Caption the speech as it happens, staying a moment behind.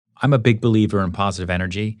I'm a big believer in positive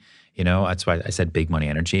energy. That's why I said big money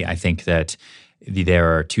energy. I think that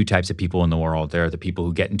there are two types of people in the world. There are the people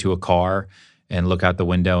who get into a car and look out the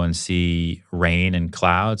window and see rain and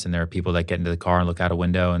clouds. And there are people that get into the car and look out a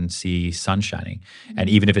window and see sun shining. And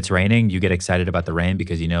even if it's raining, you get excited about the rain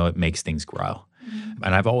because it makes things grow.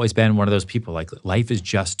 And I've always been one of those people, like life is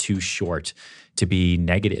just too short to be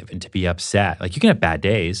negative and to be upset. Like you can have bad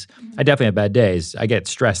days. I definitely have bad days. I get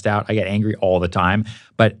stressed out. I get angry all the time.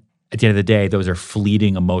 But at the end of the day, those are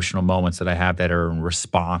fleeting emotional moments that I have that are in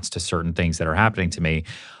response to certain things that are happening to me.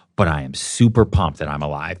 But I am super pumped that I'm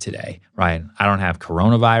alive today, right? I don't have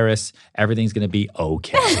coronavirus. Everything's going to be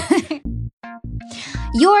okay.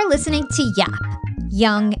 You're listening to Yap,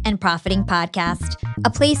 Young and Profiting Podcast, a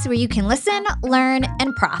place where you can listen, learn,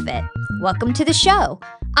 and profit. Welcome to the show.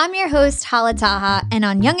 I'm your host, Hala Taha, and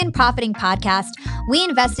on Young and Profiting Podcast, we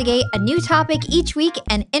investigate a new topic each week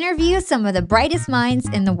and interview some of the brightest minds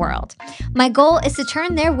in the world. My goal is to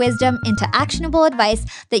turn their wisdom into actionable advice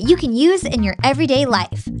that you can use in your everyday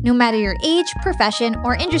life, no matter your age, profession,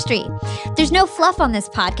 or industry. There's no fluff on this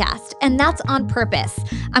podcast, and that's on purpose.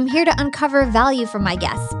 I'm here to uncover value from my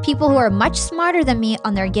guests, people who are much smarter than me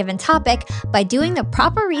on their given topic, by doing the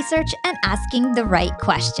proper research and asking the right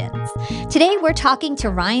questions. Today, we're talking to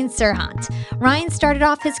Ryan Serhant. Ryan started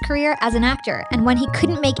off his career as an actor, and when he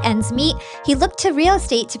couldn't make ends meet, he looked to real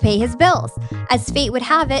estate to pay his bills. As fate would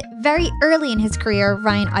have it, very early in his career,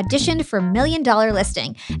 Ryan auditioned for $1 Million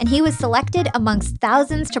Listing, and he was selected amongst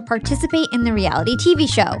thousands to participate in the reality TV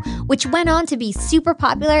show, which went on to be super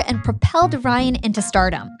popular and propelled Ryan into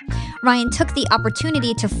stardom. Ryan took the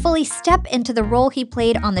opportunity to fully step into the role he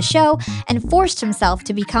played on the show and forced himself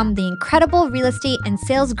to become the incredible real estate and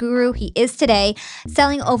sales guru he is today,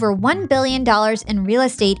 selling over $1 billion in real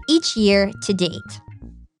estate each year to date.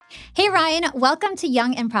 Hey, Ryan, welcome to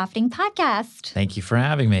Young and Profiting Podcast. Thank you for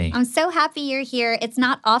having me. I'm so happy you're here. It's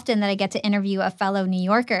not often that I get to interview a fellow New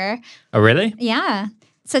Yorker. Oh, really? Yeah.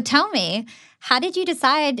 So tell me, how did you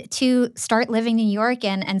decide to start living in New York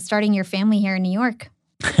and starting your family here in New York?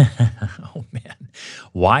 Oh, man.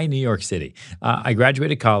 Why New York City? I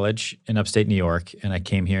graduated college in upstate New York, and I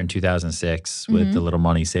came here in 2006 with the little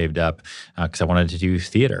money saved up because I wanted to do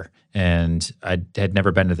theater. And I had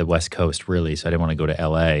never been to the West Coast, really, so I didn't want to go to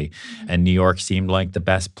L.A. And New York seemed like the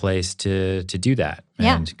best place to do that.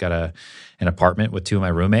 Yeah. And got an apartment with two of my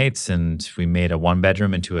roommates, and we made a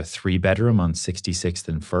one-bedroom into a three-bedroom on 66th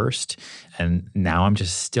and 1st. And now I'm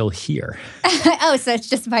just still here. Oh, so it's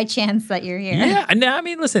just by chance that you're here. Yeah. And I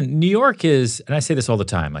mean, listen, New York is, and I say this all the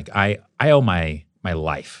time, like I owe my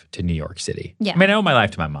life to New York City. Yeah. I mean, I owe my life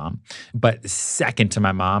to my mom, but second to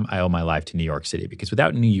my mom, I owe my life to New York City, because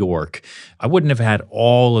without New York, I wouldn't have had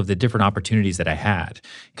all of the different opportunities that I had,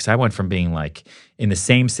 because I went from being like in the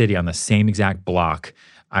same city on the same exact block.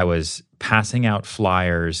 I was passing out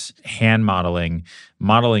flyers, hand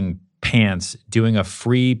modeling pants, doing a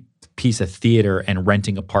free piece of theater and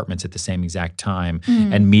renting apartments at the same exact time,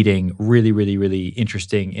 and meeting really, really, really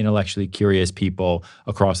interesting, intellectually curious people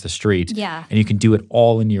across the street. Yeah. And you can do it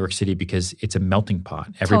all in New York City because it's a melting pot.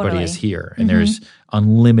 Everybody Totally. is here, and there's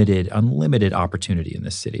unlimited opportunity in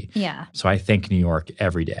this city. Yeah. So I thank New York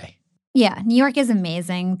every day. Yeah, New York is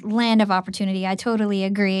amazing. Land of opportunity. I totally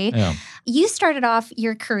agree. Yeah. You started off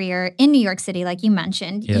your career in New York City, like you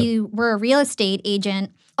mentioned. Yep. You were a real estate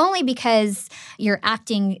agent only because your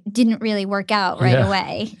acting didn't really work out right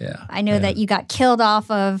away. Yeah. I know that you got killed off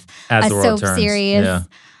of As a the world soap turns. series. Yeah.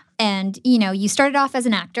 And, you started off as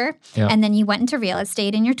an actor, and then you went into real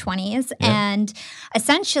estate in your 20s. And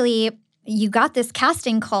essentially, you got this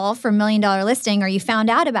casting call for $1 Million Listing, or you found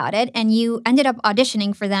out about it, and you ended up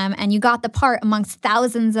auditioning for them, and you got the part amongst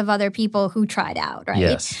thousands of other people who tried out, right?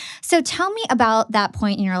 Yes. So tell me about that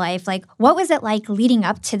point in your life. Like, what was it like leading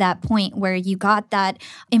up to that point where you got that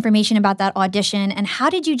information about that audition, and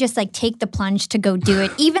how did you just like take the plunge to go do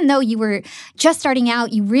it? Even though you were just starting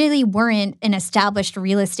out, you really weren't an established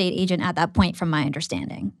real estate agent at that point, from my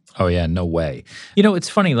understanding. Oh, yeah, no way. It's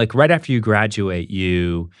funny, like right after you graduate,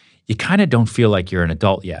 you kind of don't feel like you're an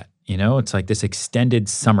adult yet. It's like this extended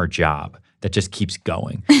summer job that just keeps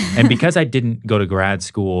going. And because I didn't go to grad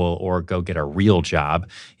school or go get a real job,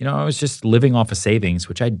 I was just living off of savings,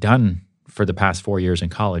 which I'd done for the past 4 years in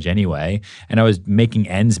college anyway. And I was making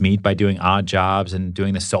ends meet by doing odd jobs and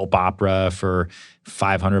doing the soap opera for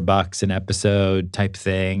 $500 an episode type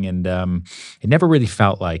thing. And it never really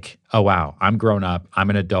felt like, oh, wow, I'm grown up, I'm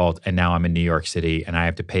an adult, and now I'm in New York City and I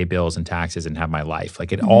have to pay bills and taxes and have my life.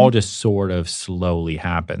 Like it all just sort of slowly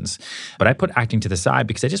happens. But I put acting to the side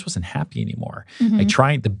because I just wasn't happy anymore.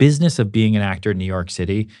 Like the business of being an actor in New York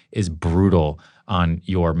City is brutal. on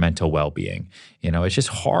your mental well-being. It's just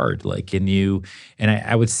hard.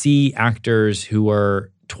 I would see actors who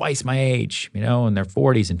were twice my age, in their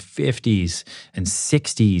 40s and 50s and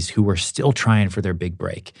 60s who were still trying for their big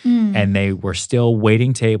break. And they were still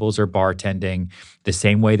waiting tables or bartending the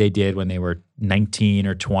same way they did when they were 19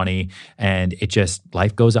 or 20. And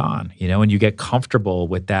life goes on, and you get comfortable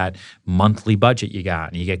with that monthly budget you got,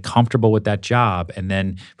 and you get comfortable with that job. And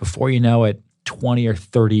then before you know it, 20 or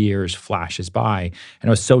 30 years flashes by. And I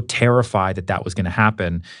was so terrified that was going to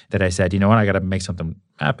happen that I said, you know what, I got to make something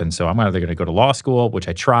happen. So I'm either going to go to law school, which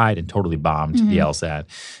I tried and totally bombed the LSAT,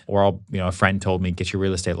 or a friend told me, get your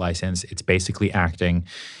real estate license. It's basically acting.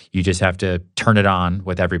 You just have to turn it on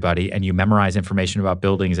with everybody, and you memorize information about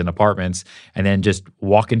buildings and apartments, and then just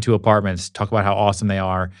walk into apartments, talk about how awesome they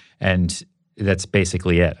are. And that's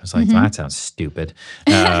basically it. I was like, well, that sounds stupid.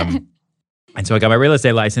 And so I got my real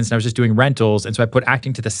estate license, and I was just doing rentals. And so I put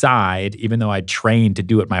acting to the side, even though I'd trained to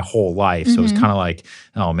do it my whole life. So it was kind of like,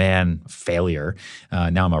 oh man, failure.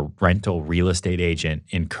 Now I'm a rental real estate agent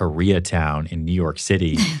in Koreatown in New York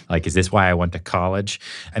City. Is this why I went to college?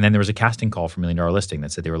 And then there was a casting call for $1 Million Listing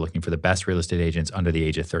that said they were looking for the best real estate agents under the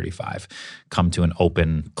age of 35. Come to an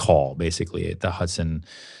open call, basically, at the Hudson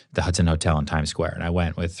Hotel in Times Square. And I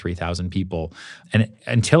went with 3,000 people. And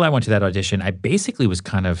until I went to that audition, I basically was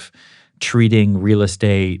kind of treating real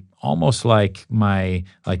estate almost like my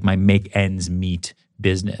make ends meet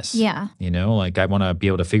business. Yeah. I want to be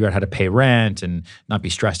able to figure out how to pay rent and not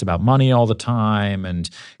be stressed about money all the time and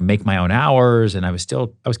make my own hours. And I was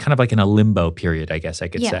kind of like in a limbo period, I guess I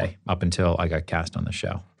could say, up until I got cast on the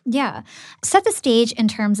show. Yeah. Set the stage in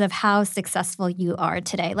terms of how successful you are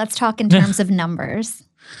today. Let's talk in terms of numbers.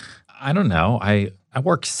 I don't know. I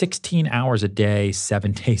work 16 hours a day,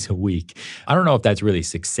 7 days a week. I don't know if that's really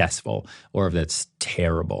successful or if that's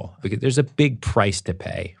terrible, because there's a big price to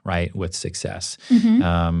pay, right, with success.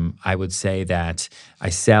 I would say that I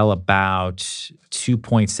sell about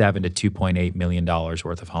 $2.7 to $2.8 million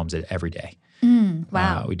worth of homes every day.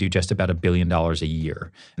 Wow. We do just about $1 billion a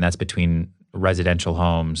year, and that's between residential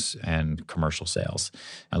homes and commercial sales.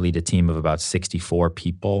 I lead a team of about 64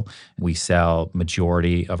 people. We sell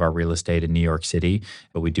majority of our real estate in New York City,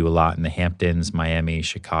 but we do a lot in the Hamptons, Miami,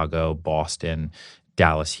 Chicago, Boston,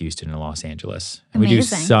 Dallas, Houston, and Los Angeles. And we do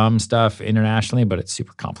some stuff internationally, but it's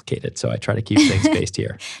super complicated. So I try to keep things based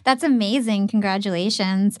here. That's amazing.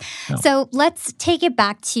 Congratulations. Oh. So let's take it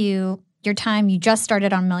back to your time you just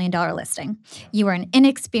started on $1 Million Listing. You were an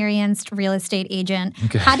inexperienced real estate agent.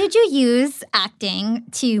 Okay. How did you use acting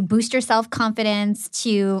to boost your self-confidence,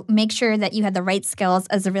 to make sure that you had the right skills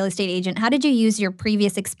as a real estate agent? How did you use your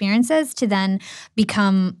previous experiences to then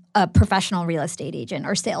become a professional real estate agent,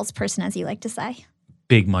 or salesperson, as you like to say?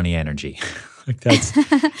 Big money energy. That's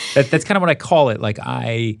kind of what I call it.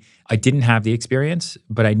 I didn't have the experience,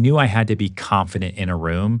 but I knew I had to be confident in a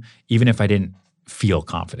room, even if I didn't feel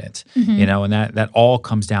confident, and that all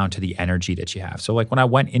comes down to the energy that you have. So when I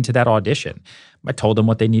went into that audition, I told them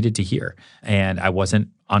what they needed to hear, and I wasn't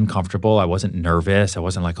uncomfortable. I wasn't nervous. I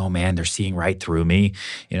wasn't like, oh man, they're seeing right through me.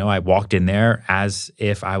 I walked in there as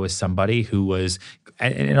if I was somebody who was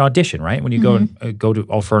in an audition, right? When you go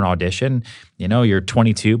to for an audition, you're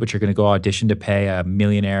 22, but you're going to go audition to pay a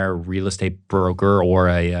millionaire real estate broker or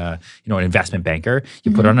an investment banker.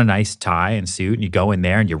 You put on a nice tie and suit, and you go in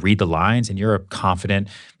there and you read the lines, and you're a confident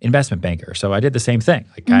investment banker. So I did the same thing.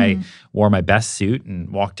 I wore my best suit and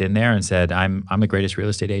walked in there and said, I'm the greatest real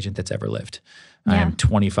estate agent that's ever lived. I am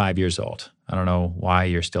 25 years old. I don't know why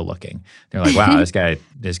you're still looking. They're like, wow,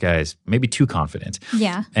 this guy's maybe too confident.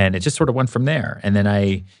 Yeah. And it just sort of went from there. And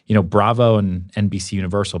then Bravo and NBC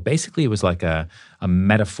Universal, basically it was like a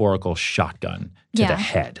metaphorical shotgun to the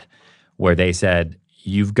head, where they said,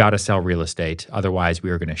 you've got to sell real estate. Otherwise, we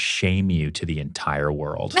are going to shame you to the entire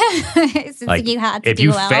world. You had to if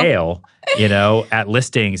you fail, at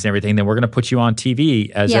listings and everything, then we're going to put you on TV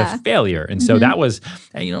as a failure. And so that was,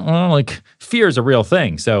 fear is a real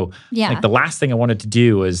thing. So the last thing I wanted to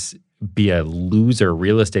do was be a loser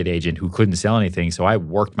real estate agent who couldn't sell anything. So I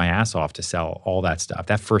worked my ass off to sell all that stuff.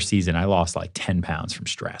 That first season, I lost 10 pounds from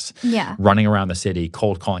stress. Yeah. Running around the city,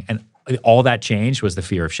 cold calling. And all that changed was the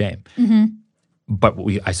fear of shame. But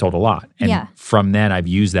I sold a lot. And from then, I've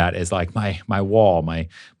used that as my wall,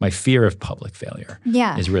 my fear of public failure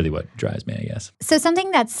is really what drives me, I guess. So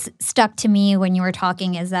something that's stuck to me when you were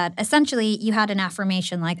talking is that essentially you had an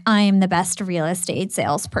affirmation I am the best real estate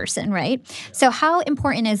salesperson, right? So how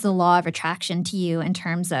important is the law of attraction to you in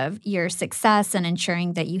terms of your success and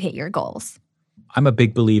ensuring that you hit your goals? I'm a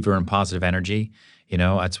big believer in positive energy.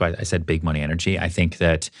 That's why I said big money energy. I think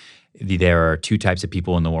that there are two types of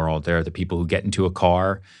people in the world. There are the people who get into a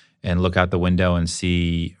car and look out the window and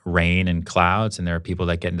see rain and clouds. And there are people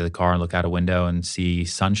that get into the car and look out a window and see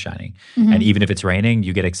sun shining. And even if it's raining,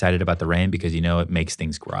 you get excited about the rain because you know it makes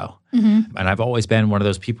things grow. And I've always been one of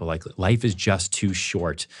those people, like life is just too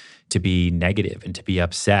short to be negative and to be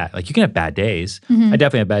upset. Like you can have bad days. I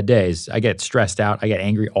definitely have bad days. I get stressed out. I get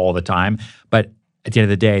angry all the time. But at the end of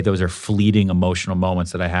the day, those are fleeting emotional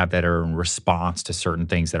moments that I have that are in response to certain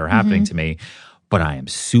things that are happening to me. But I am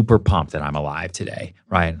super pumped that I'm alive today,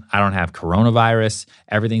 right? I don't have coronavirus.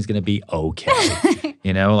 Everything's going to be okay.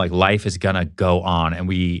 Like life is going to go on.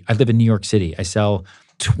 And I live in New York City. I sell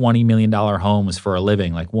 $20 million homes for a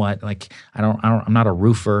living. Like what? Like I'm not a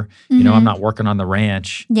roofer. I'm not working on the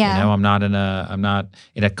ranch. Yeah. I'm not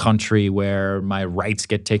in a country where my rights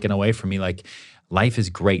get taken away from me. Like life is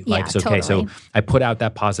great. Yeah, Life's okay. totally. So I put out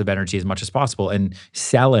that positive energy as much as possible. And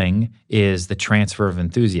selling is the transfer of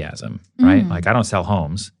enthusiasm, right? Like I don't sell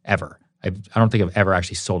homes ever. I don't think I've ever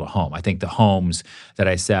actually sold a home. I think the homes that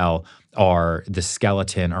I sell are the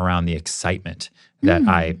skeleton around the excitement that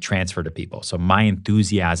I transfer to people. So my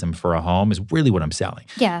enthusiasm for a home is really what I'm selling.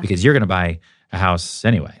 Yeah. Because you're going to buy a house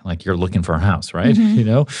anyway. Like you're looking for a house, right?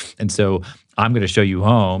 And so I'm going to show you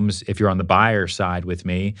homes if you're on the buyer side with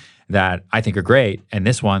me that I think are great. And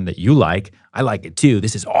this one that you like, I like it too.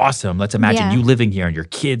 This is awesome. Let's imagine you living here and your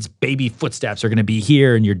kids' baby footsteps are going to be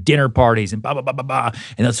here and your dinner parties and blah, blah, blah, blah, blah.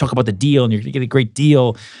 And let's talk about the deal and you're going to get a great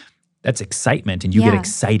deal. That's excitement. And you get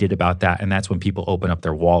excited about that. And that's when people open up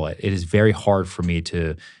their wallet. It is very hard for me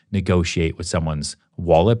to negotiate with someone's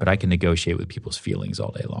wallet, but I can negotiate with people's feelings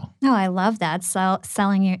all day long. Oh, I love that.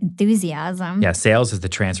 Selling your enthusiasm. Yeah, sales is the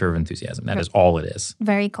transfer of enthusiasm. That is all it is.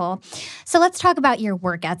 Very cool. So let's talk about your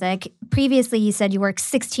work ethic. Previously, you said you work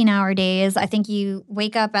 16-hour days. I think you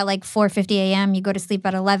wake up at like 4:50 a.m., you go to sleep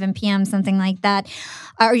at 11 p.m., something like that.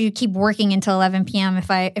 Or you keep working until 11 p.m., if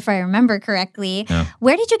I remember correctly. Yeah.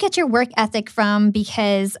 Where did you get your work ethic from?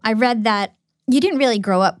 Because I read that you didn't really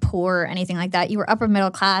grow up poor or anything like that. You were upper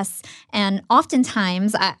middle class. And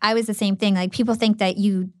oftentimes, I was the same thing. Like people think that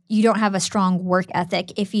you don't have a strong work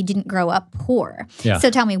ethic if you didn't grow up poor. Yeah. So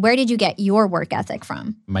tell me, where did you get your work ethic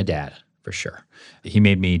from? My dad, for sure. He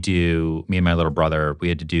made me and my little brother, we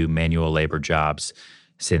had to do manual labor jobs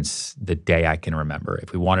since the day I can remember.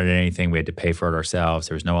 If we wanted anything, we had to pay for it ourselves.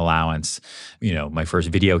 There was no allowance. My first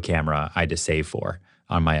video camera I had to save for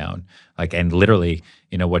on my own. And literally,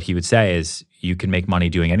 what he would say is, you can make money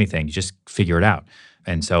doing anything. You just figure it out.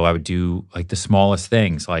 And so I would do the smallest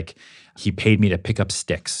things. Like he paid me to pick up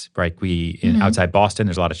sticks, right? Outside Boston,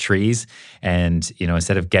 there's a lot of trees. And,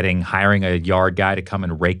 instead of hiring a yard guy to come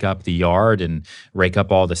and rake up the yard and rake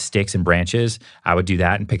up all the sticks and branches, I would do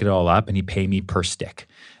that and pick it all up. And he'd pay me per stick.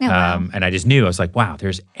 Oh, wow. And I just knew, I was like, wow,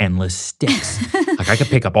 there's endless sticks. I could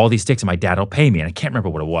pick up all these sticks and my dad will pay me. And I can't remember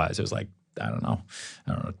what it was. It was I don't know,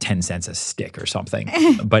 10 cents a stick or something.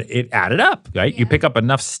 But it added up, right? Yeah. You pick up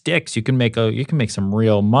enough sticks, you can make some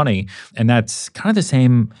real money. And that's kind of the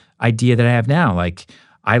same idea that I have now.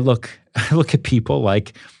 I look at people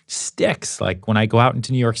like sticks. Like when I go out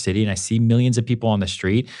into New York City and I see millions of people on the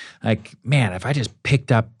street, man, if I just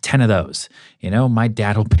picked up 10 of those, my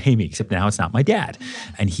dad will pay me, except now it's not my dad.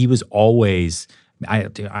 And he was always,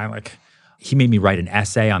 he made me write an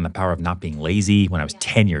essay on the power of not being lazy when I was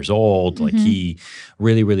 10 years old. He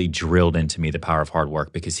really, really drilled into me the power of hard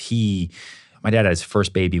work because my dad had his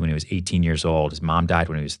first baby when he was 18 years old. His mom died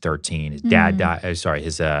when he was 13. His dad died,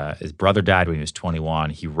 his brother died when he was 21.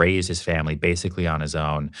 He raised his family basically on his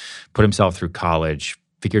own, put himself through college,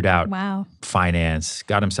 figured out finance,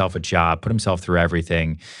 got himself a job, put himself through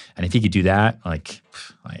everything. And if he could do that,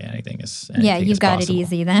 anything is you've got possible. it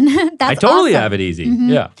easy then. I totally have it easy.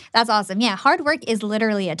 Yeah. That's awesome. Yeah, hard work is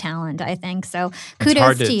literally a talent, I think. So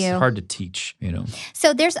kudos to you. It's hard to teach,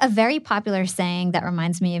 So there's a very popular saying that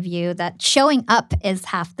reminds me of you, that showing up is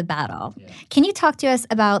half the battle. Yeah. Can you talk to us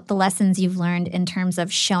about the lessons you've learned in terms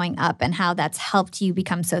of showing up and how that's helped you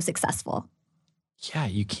become so successful? Yeah,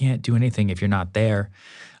 you can't do anything if you're not there.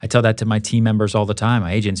 I tell that to my team members all the time,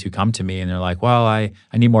 my agents who come to me and they're like, well, I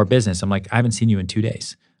need more business. I'm like, I haven't seen you in 2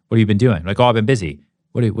 days. What have you been doing? Like, oh, I've been busy.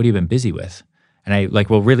 What have you been busy with? And I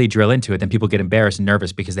will really drill into it. Then people get embarrassed and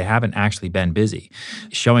nervous because they haven't actually been busy.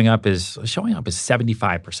 Showing up is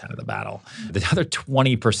 75% of the battle. The other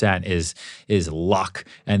 20% is luck.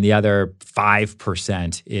 And the other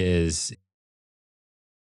 5% is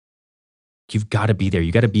you've got to be there.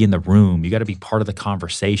 You got to be in the room. You got to be part of the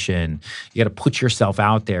conversation. You got to put yourself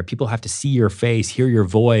out there. People have to see your face, hear your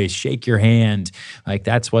voice, shake your hand.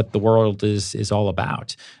 That's what the world is all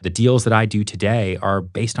about. The deals that I do today are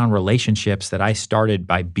based on relationships that I started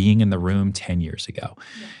by being in the room 10 years ago.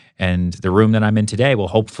 Yeah. And the room that I'm in today will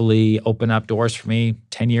hopefully open up doors for me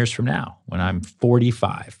 10 years from now when I'm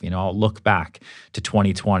 45. I'll look back to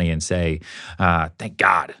 2020 and say, thank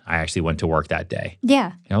God I actually went to work that day.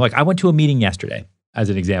 Yeah. Like I went to a meeting yesterday as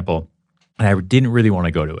an example, and I didn't really want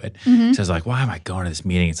to go to it. So I was like, why am I going to this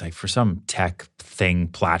meeting? It's like for some tech thing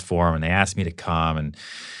platform, and they asked me to come. And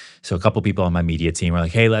so a couple people on my media team were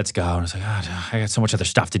like, hey, let's go. And I was like, oh, I got so much other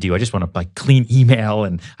stuff to do. I just want to like clean email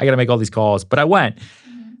and I got to make all these calls. But I went.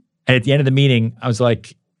 And at the end of the meeting, I was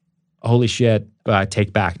like, holy shit,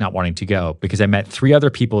 take back not wanting to go, because I met 3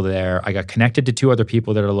 other people there. I got connected to 2 other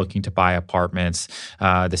people that are looking to buy apartments.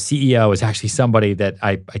 The CEO is actually somebody that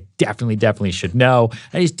I definitely should know.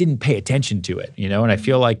 I just didn't pay attention to it, and I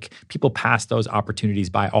feel like people pass those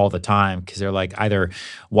opportunities by all the time because they're like either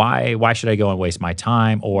why should I go and waste my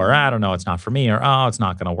time, or I don't know, it's not for me, or oh, it's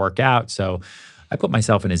not going to work out. So I put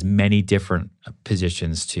myself in as many different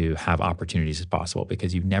positions to have opportunities as possible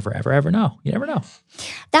because you never, ever, ever know. You never know.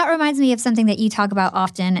 That reminds me of something that you talk about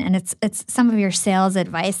often, and it's some of your sales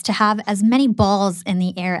advice, to have as many balls in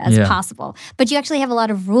the air as possible. But you actually have a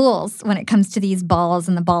lot of rules when it comes to these balls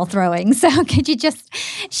and the ball throwing. So could you just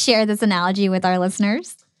share this analogy with our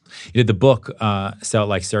listeners? The book, Sell It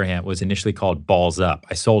Like Sirhan, was initially called Balls Up.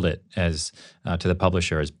 I sold it as to the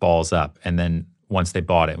publisher as Balls Up, and then once they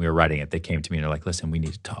bought it, we were writing it, they came to me and they're like, listen, we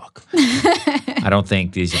need to talk. I don't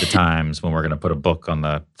think these are the times when we're going to put a book on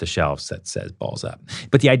the shelves that says Balls Up.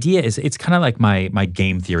 But the idea is it's kind of like my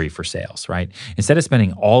game theory for sales, right? Instead of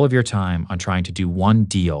spending all of your time on trying to do one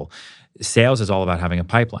deal, sales is all about having a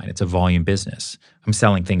pipeline. It's a volume business. I'm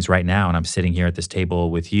selling things right now, and I'm sitting here at this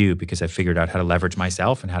table with you because I figured out how to leverage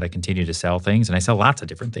myself and how to continue to sell things. And I sell lots of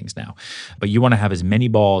different things now. But you want to have as many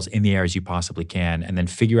balls in the air as you possibly can, and then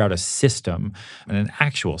figure out a system, and an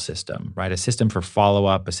actual system, right? A system for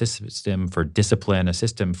follow-up, a system for discipline, a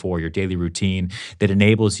system for your daily routine that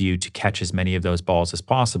enables you to catch as many of those balls as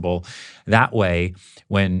possible. That way,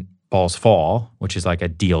 when balls fall, which is like a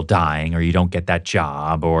deal dying, or you don't get that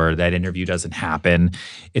job, or that interview doesn't happen,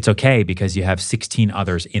 it's okay because you have 16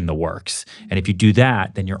 others in the works. And if you do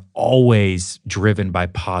that, then you're always driven by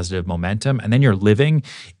positive momentum, and then you're living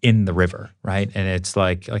in the river, right? And it's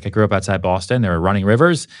like I grew up outside Boston. There are running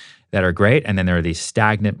rivers that are great, and then there are these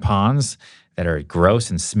stagnant ponds that are gross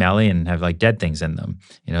and smelly and have like dead things in them.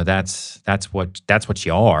 That's what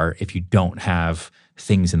you are if you don't have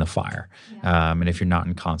things in the fire, and if you're not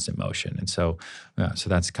in constant motion. And so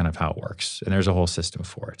that's kind of how it works. And there's a whole system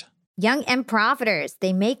for it. Young and Profiters,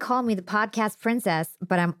 they may call me the podcast princess,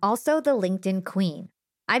 but I'm also the LinkedIn queen.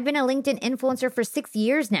 I've been a LinkedIn influencer for 6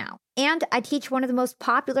 years now, and I teach one of the most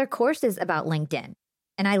popular courses about LinkedIn.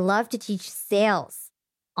 And I love to teach sales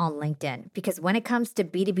on LinkedIn because when it comes to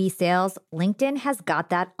B2B sales, LinkedIn has got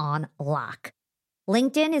that on lock.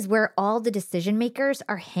 LinkedIn is where all the decision makers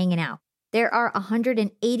are hanging out. There are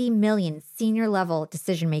 180 million senior level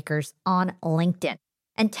decision makers on LinkedIn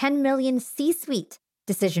and 10 million C-suite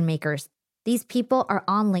decision makers. These people are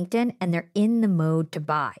on LinkedIn and they're in the mode to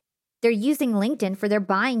buy. They're using LinkedIn for their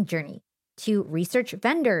buying journey, to research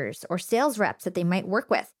vendors or sales reps that they might work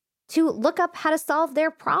with, to look up how to solve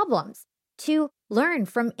their problems, to learn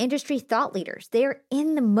from industry thought leaders. They are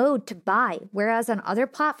in the mode to buy, whereas on other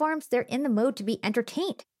platforms, they're in the mode to be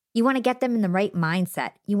entertained. You want to get them in the right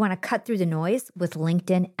mindset. You want to cut through the noise with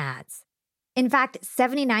LinkedIn ads. In fact,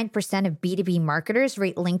 79% of B2B marketers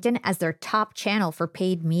rate LinkedIn as their top channel for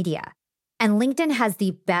paid media. And LinkedIn has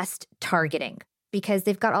the best targeting because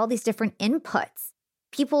they've got all these different inputs.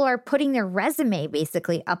 People are putting their resume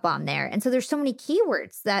basically up on there. And so there's so many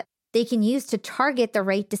keywords that they can use to target the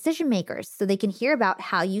right decision makers so they can hear about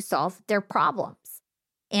how you solve their problems.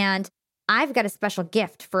 And I've got a special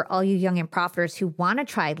gift for all you young and profiters who want to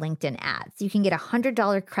try LinkedIn ads. You can get a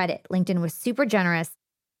 $100 credit. LinkedIn was super generous.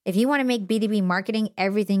 If you want to make B2B marketing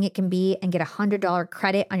everything it can be and get a $100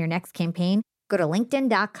 credit on your next campaign, go to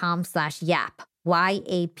linkedin.com/yap,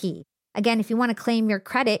 Y-A-P. Again, if you want to claim your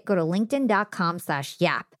credit, go to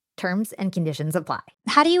linkedin.com/yap. Terms and conditions apply.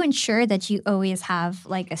 How do you ensure that you always have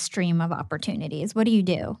like a stream of opportunities? What do you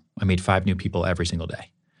do? I meet 5 new people every single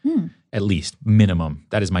day. At least, minimum.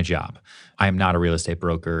 That is my job. I am not a real estate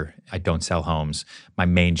broker. I don't sell homes. My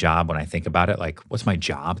main job, when I think about it, like what's my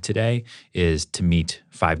job today, is to meet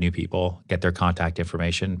 5 new people, get their contact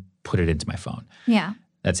information, put it into my phone. Yeah.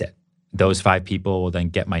 That's it. those 5 people will then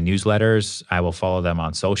get my newsletters. I will follow them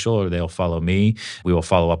on social, or they'll follow me. We will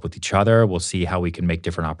follow up with each other. We'll see how we can make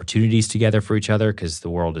different opportunities together for each other, because the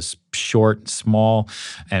world is short and small,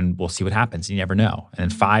 and we'll see what happens. You never know. And then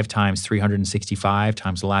 5 times 365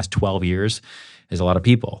 times the last 12 years is a lot of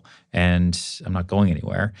people, and I'm not going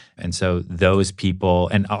anywhere. And so those people,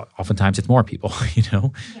 and oftentimes it's more people, Yeah.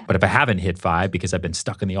 But if I haven't hit 5 because I've been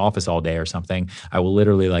stuck in the office all day or something, I will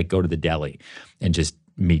literally like go to the deli and just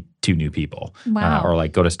meet 2 new people. Wow. Or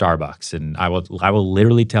like go to Starbucks, and I will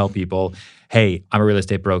literally tell people, hey, I'm a real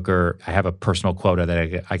estate broker. I have a personal quota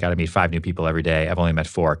that I got to meet 5 new people every day. I've only met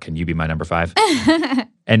 4. Can you be my number 5?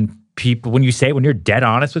 And people, when you're dead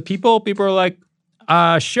honest with people are like,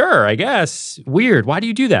 sure, I guess. Weird. Why do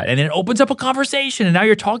you do that? And then it opens up a conversation, and now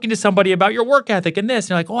you're talking to somebody about your work ethic and this.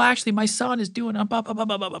 And you're like, oh, actually, my son is doing blah, blah, blah,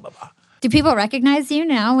 blah, blah, blah, blah. Do people recognize you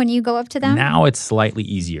now when you go up to them? Now it's slightly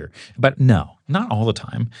easier, but no, not all the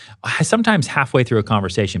time. Sometimes halfway through a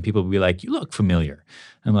conversation, people will be like, you look familiar.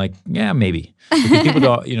 I'm like, yeah, maybe. Because people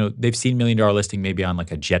don't, they've seen $1 Million Listing maybe on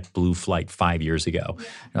like a JetBlue flight 5 years ago.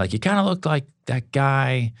 They're like, you kind of look like that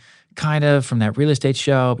guy kind of from that real estate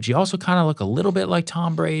show, but you also kind of look a little bit like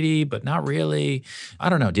Tom Brady, but not really. I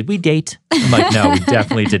don't know. Did we date? I'm like, no, we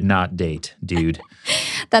definitely did not date, dude.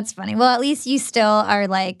 That's funny. Well, at least you still are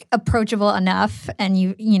like approachable enough, and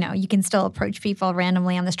you can still approach people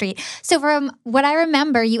randomly on the street. So from what I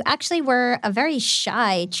remember, you actually were a very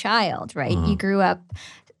shy child, right? You grew up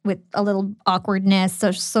with a little awkwardness,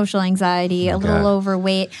 social anxiety, a little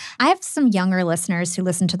overweight. I have some younger listeners who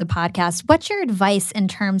listen to the podcast. What's your advice in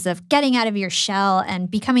terms of getting out of your shell and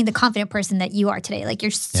becoming the confident person that you are today? Like, you're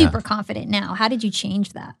super confident now. How did you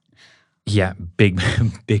change that? Yeah, big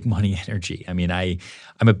money energy. I mean,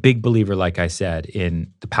 I'm a big believer, like I said,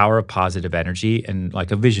 in the power of positive energy and like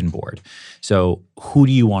a vision board. So who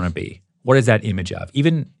do you want to be? What is that image of?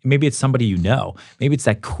 Even maybe it's somebody you know. Maybe it's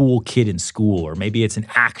that cool kid in school, or maybe it's an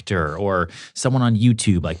actor or someone on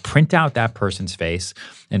YouTube. Like, print out that person's face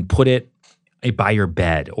and put it by your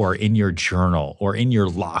bed or in your journal or in your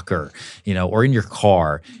locker, or in your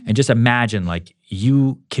car. And just imagine like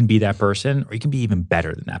you can be that person, or you can be even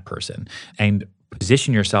better than that person. And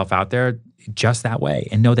position yourself out there just that way,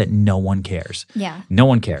 and know that no one cares. Yeah. No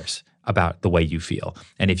one cares about the way you feel.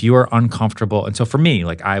 And if you are uncomfortable, and so for me,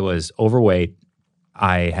 like, I was overweight,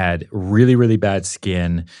 I had really, really bad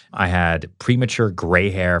skin, I had premature gray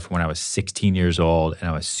hair from when I was 16 years old, and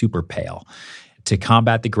I was super pale. To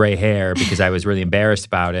combat the gray hair, because I was really embarrassed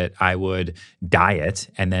about it, I would dye it,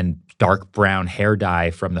 and then dark brown hair dye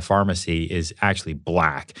from the pharmacy is actually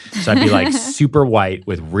black. So I'd be like super white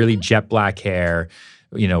with really jet black hair,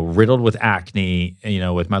 riddled with acne,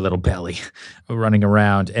 with my little belly running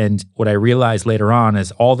around. And what I realized later on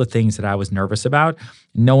is all the things that I was nervous about,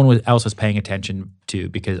 no one else was paying attention to,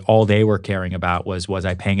 because all they were caring about was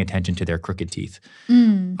I paying attention to their crooked teeth?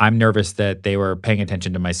 I'm nervous that they were paying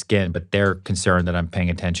attention to my skin, but they're concerned that I'm paying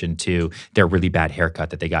attention to their really bad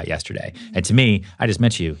haircut that they got yesterday. And to me, I just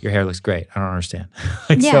met you. Your hair looks great. I don't understand.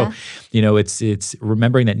 So, it's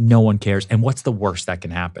remembering that no one cares. And what's the worst that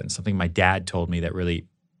can happen? Something my dad told me that really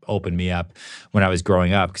opened me up when I was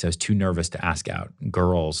growing up, because I was too nervous to ask out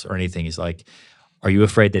girls or anything. He's like, are you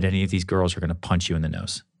afraid that any of these girls are going to punch you in the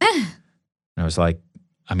nose? And I was like,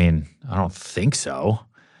 I mean, I don't think so.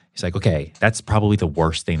 He's like, okay, that's probably the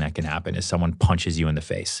worst thing that can happen, is someone punches you in the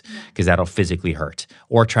face, because that'll physically hurt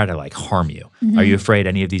or try to like harm you. Are you afraid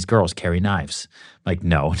any of these girls carry knives? Like,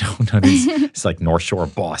 no, none of these. It's like North Shore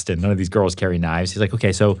of Boston. None of these girls carry knives. He's like,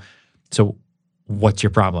 okay, so what's your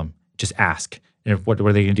problem? Just ask. And what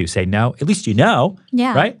are they going to do? Say no? At least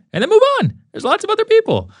right? And then move on. There's lots of other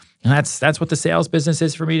people. And that's what the sales business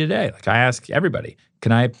is for me today. Like, I ask everybody,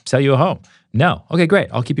 can I sell you a home? No. Okay, great.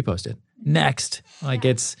 I'll keep you posted. Next. Like,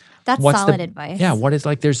 that's solid advice. Yeah, what is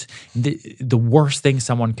like, there's the worst thing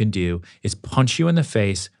someone can do is punch you in the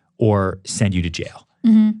face or send you to jail,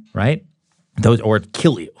 right? Those, or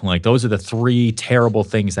kill you. Like, those are the 3 terrible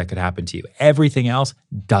things that could happen to you. Everything else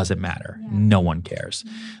doesn't matter. Yeah. No one cares.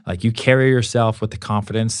 Like, you carry yourself with the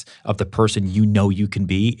confidence of the person you can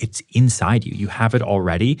be. It's inside you. You have it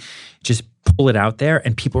already. Just pull it out there,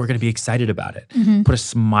 and people are going to be excited about it. Put a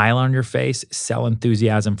smile on your face, sell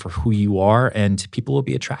enthusiasm for who you are, and people will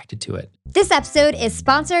be attracted to it. This episode is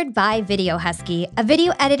sponsored by Video Husky, a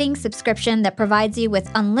video editing subscription that provides you with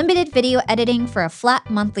unlimited video editing for a flat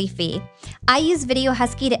monthly fee. I use Video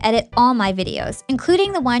Husky to edit all my videos,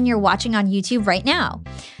 including the one you're watching on YouTube right now.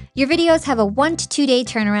 Your videos have a 1 to 2 day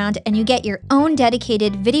turnaround, and you get your own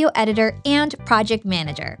dedicated video editor and project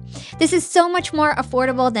manager. This is so much more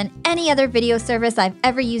affordable than any other video service I've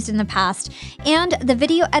ever used in the past, and the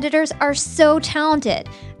video editors are so talented.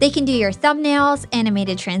 They can do your thumbnails,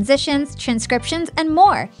 animated transitions, transcriptions, and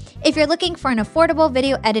more. If you're looking for an affordable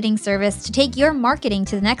video editing service to take your marketing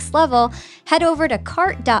to the next level, head over to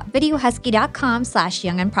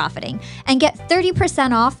cart.videohusky.com/youngandprofiting and get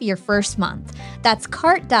 30% off your first month. That's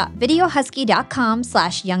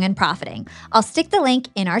cart.videohusky.com/youngandprofiting. I'll stick the link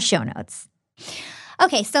in our show notes.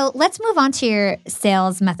 Okay, so let's move on to your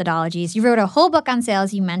sales methodologies. You wrote a whole book on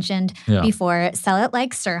sales, you mentioned before, Sell It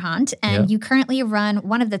Like Serhant, and you currently run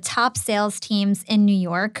one of the top sales teams in New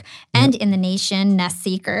York and in the nation, Nest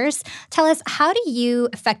Seekers. Tell us, how do you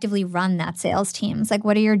effectively run that sales teams? Like,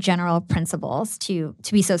 what are your general principles to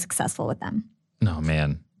be so successful with them? Oh,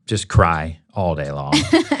 man, just cry all day long.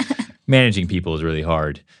 Managing people is really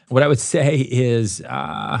hard. What I would say is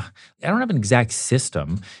I don't have an exact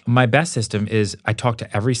system. My best system is I talk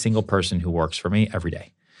to every single person who works for me every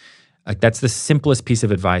day. Like, that's the simplest piece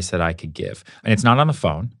of advice that I could give. And it's not on the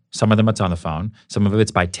phone. Some of them it's on the phone. Some of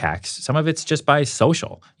it's by text. Some of it's just by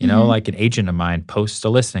social. You know, like an agent of mine posts a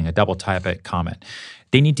listing, a double type it comment.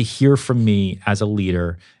 They need to hear from me as a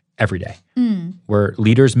leader every day. Where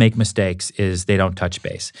leaders make mistakes is they don't touch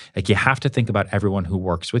base. Like, you have to think about everyone who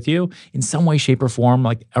works with you in some way, shape, or form,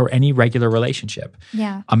 like, or any regular relationship.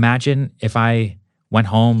 Yeah. Imagine if I went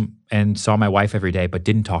home and saw my wife every day but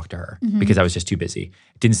didn't talk to her because I was just too busy,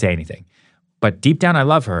 didn't say anything. But deep down, I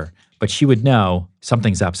love her. But she would know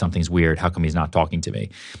something's up, something's weird. How come he's not talking to me?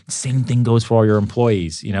 Same thing goes for all your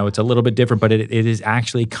employees. You know, it's a little bit different, but it is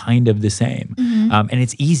actually kind of the same. And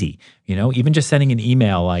it's easy. You know, even just sending an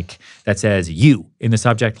email like that says "you" in the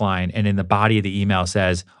subject line, and in the body of the email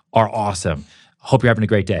says "are awesome. Hope you're having a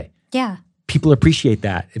great day." Yeah. People appreciate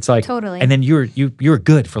that. It's like, totally. And then you're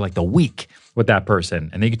good for like the week with that person.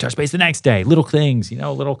 And then you can touch base the next day, little things, you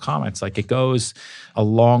know, little comments. Like, it goes a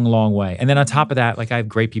long, long way. And then on top of that, like, I have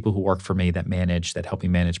great people who work for me that help me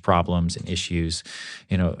manage problems and issues.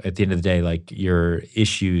 You know, at the end of the day, like, your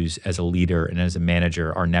issues as a leader and as a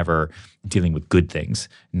manager are never dealing with good things.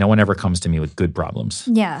 No one ever comes to me with good problems.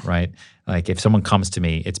 Yeah. Right? Like, if someone comes to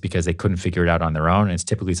me, it's because they couldn't figure it out on their own, and it's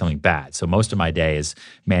typically something bad. So most of my day is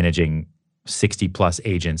managing 60 plus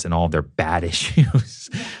agents and all of their bad issues,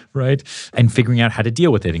 right? And figuring out how to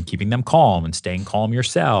deal with it and keeping them calm and staying calm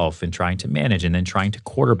yourself and trying to manage and then trying to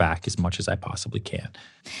quarterback as much as I possibly can.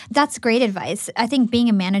 That's great advice. I think being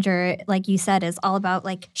a manager, like you said, is all about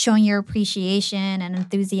like showing your appreciation and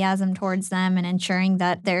enthusiasm towards them and ensuring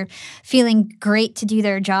that they're feeling great to do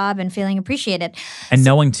their job and feeling appreciated. And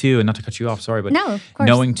knowing too, and not to cut you off, sorry, but no, of course.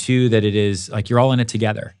 Knowing too that it is like you're all in it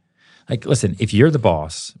together. Like, listen, if you're the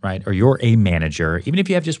boss, right, or you're a manager, even if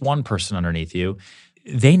you have just one person underneath you,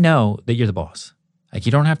 they know that you're the boss. Like,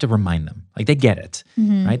 you don't have to remind them. Like, they get it,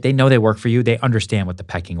 right? They know they work for you. They understand what the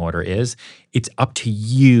pecking order is. It's up to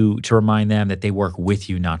you to remind them that they work with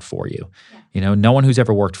you, not for you. Yeah. You know, no one who's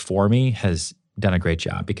ever worked for me has done a great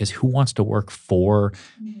job, because who wants to work for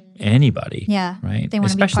anybody? Yeah, right. They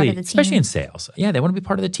want to be part of the team, especially in sales. Yeah, they want to be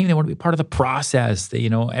part of the team. They want to be part of the process. They, you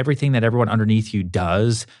know, everything that everyone underneath you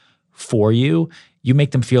does for you, you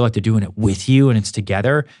make them feel like they're doing it with you and it's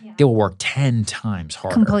together. Yeah. They will work 10 times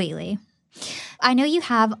harder. Completely. I know you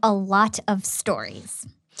have a lot of stories.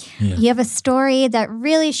 Yeah. You have a story that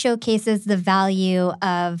really showcases the value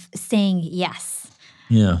of saying yes.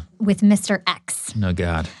 Yeah. With Mr. X. Oh,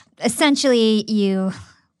 God. Essentially, you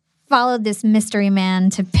followed this mystery man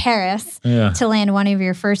to Paris to land one of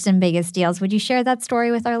your first and biggest deals. Would you share that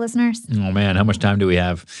story with our listeners? Oh, man, how much time do we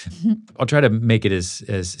have? I'll try to make it as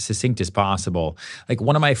succinct as possible. Like,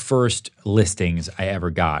 one of my first listings I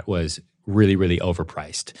ever got was really, really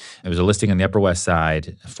overpriced. It was a listing on the Upper West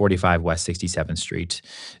Side, 45 West 67th Street.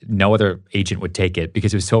 No other agent would take it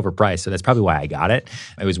because it was so overpriced. So that's probably why I got it.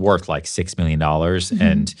 It was worth like $6 million,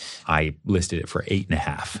 and I listed it for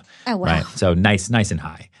 8.5. Oh, wow. Right? So nice and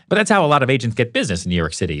high. But that's how a lot of agents get business in New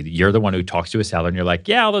York City. You're the one who talks to a seller and you're like,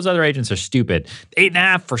 yeah, all those other agents are stupid.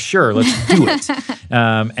 8.5 for sure. Let's do it.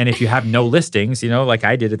 And if you have no listings, you know, like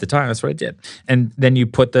I did at the time, that's what I did. And then you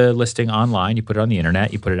put the listing online, you put it on the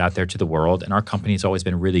internet, you put it out there to the world. And our company has always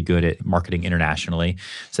been really good at marketing internationally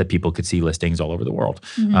so that people could see listings all over the world.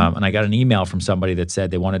 And I got an email from somebody that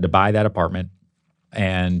said they wanted to buy that apartment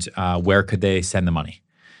and where could they send the money?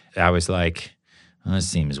 I was like, well, this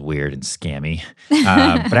seems weird and scammy.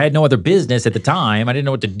 But I had no other business at the time. I didn't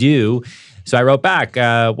know what to do. So I wrote back,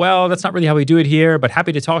 well, that's not really how we do it here, but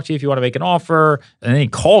happy to talk to you if you want to make an offer. And then he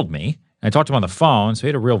called me And I talked to him on the phone, so he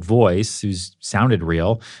had a real voice who sounded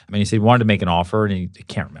real. I mean, he said he wanted to make an offer, and I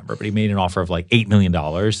can't remember, but he made an offer of like $8 million.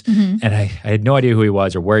 And I had no idea who he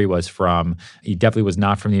was or where he was from. He definitely was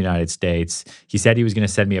not from the United States. He said he was going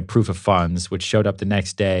to send me a proof of funds, which showed up the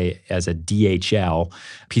next day as a DHL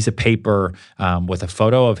piece of paper with a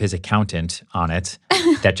photo of his accountant on it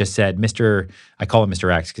that just said, I call him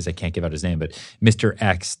Mr. X because I can't give out his name, but Mr.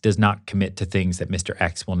 X does not commit to things that Mr.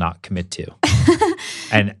 X will not commit to.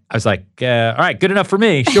 And I was like, all right, good enough for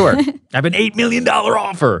me. Sure. I have an $8 million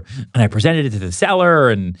offer. And I presented it to the seller.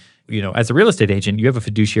 And, as a real estate agent, you have a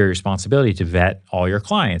fiduciary responsibility to vet all your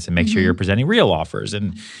clients and make sure you're presenting real offers.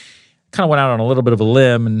 And kind of went out on a little bit of a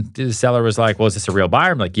limb. And the seller was like, well, is this a real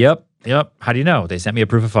buyer? I'm like, yep. How do you know? They sent me a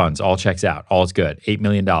proof of funds. All checks out. All is good. $8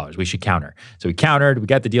 million. We should counter. So we countered. We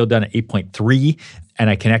got the deal done at 8.3. And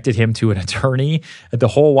I connected him to an attorney the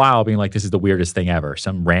whole while being like, this is the weirdest thing ever.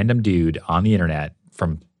 Some random dude on the internet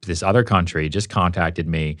from this other country just contacted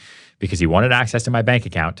me because he wanted access to my bank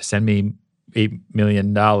account to send me $8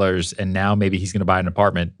 million. And now maybe he's going to buy an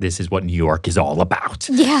apartment. This is what New York is all about.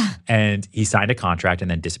 Yeah. And he signed a contract and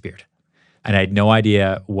then disappeared. And I had no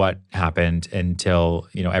idea what happened until,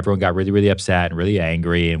 everyone got really, really upset and really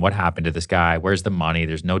angry. And what happened to this guy? Where's the money?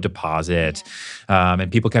 There's no deposit.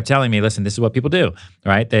 And people kept telling me, listen, this is what people do,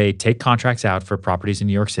 right? They take contracts out for properties in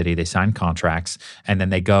New York City. They sign contracts and then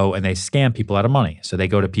they go and they scam people out of money. So they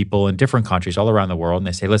go to people in different countries all around the world and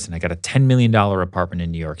they say, listen, I got a $10 million apartment in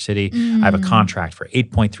New York City. I have a contract for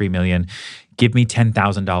 $8.3 million. Give me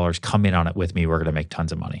 $10,000, come in on it with me. We're going to make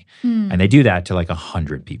tons of money. And they do that to like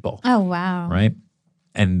 100 people. Oh, wow. Right?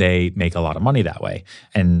 And they make a lot of money that way.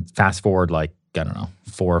 And fast forward like, I don't know,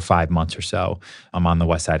 4 or 5 months or so, I'm on the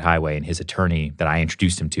West Side Highway and his attorney that I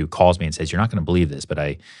introduced him to calls me and says, you're not going to believe this, but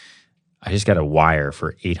I just got a wire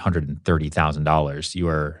for $830,000. You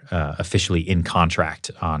are officially in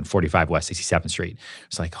contract on 45 West 67th Street.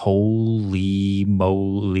 It's like, holy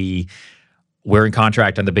moly. We're in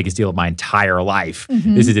contract on the biggest deal of my entire life.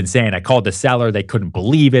 This is insane. I called the seller. They couldn't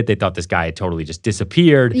believe it. They thought this guy had totally just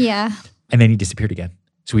disappeared. Yeah. And then he disappeared again.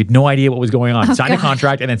 So we had no idea what was going on. Signed a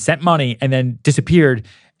contract and then sent money and then disappeared.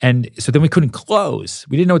 And so then we couldn't close.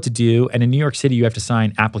 We didn't know what to do. And in New York City, you have to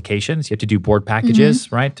sign applications. You have to do board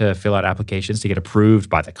packages, right? To fill out applications to get approved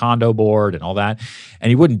by the condo board and all that. And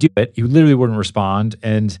he wouldn't do it. He literally wouldn't respond.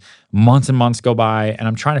 And months go by. And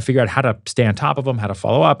I'm trying to figure out how to stay on top of him, how to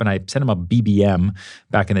follow up. And I sent him a BBM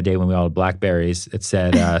back in the day when we all had BlackBerries. It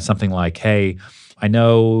said something like, hey, I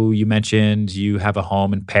know you mentioned you have a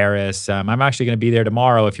home in Paris. I'm actually going to be there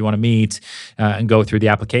tomorrow if you want to meet and go through the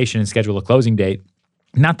application and schedule a closing date.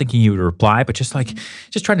 Not thinking he would reply, but just trying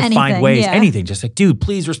to find ways, anything. Just like, dude,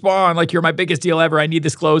 please respond. Like, you're my biggest deal ever. I need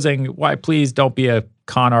this closing. Why, please don't be a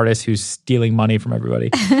con artist who's stealing money from everybody.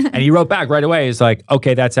 And he wrote back right away. He's like,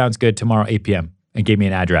 okay, that sounds good. Tomorrow, 8 p.m. And gave me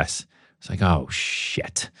an address. It's like, oh,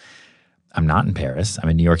 shit. I'm not in Paris. I'm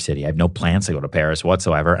in New York City. I have no plans to go to Paris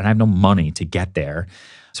whatsoever. And I have no money to get there.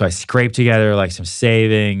 So I scraped together like some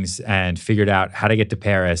savings and figured out how to get to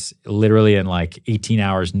Paris literally in like 18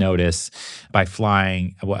 hours notice by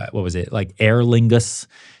flying, what was it, like Aer Lingus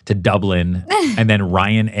to Dublin and then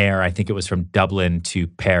Ryanair, I think it was from Dublin to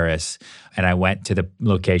Paris. And I went to the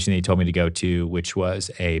location that he told me to go to, which was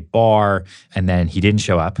a bar. And then he didn't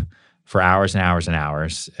show up for hours and hours and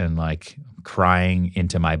hours and like crying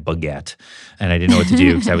into my baguette. And I didn't know what to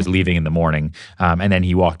do because I was leaving in the morning. And then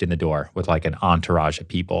he walked in the door with like an entourage of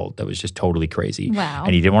people that was just totally crazy. Wow.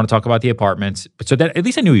 And he didn't want to talk about the apartments. But so that at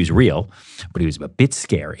least I knew he was real, but he was a bit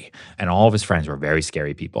scary. And all of his friends were very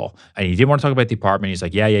scary people. And he didn't want to talk about the apartment. He's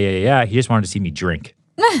like, yeah. He just wanted to see me drink.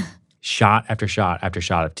 Shot after shot after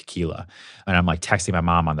shot of tequila. And I'm like texting my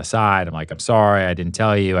mom on the side. I'm like, I'm sorry, I didn't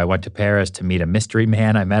tell you. I went to Paris to meet a mystery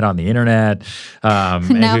man I met on the internet. Now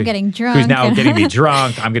I'm getting drunk. Who's now getting me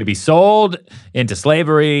drunk. I'm going to be sold into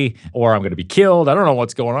slavery or I'm going to be killed. I don't know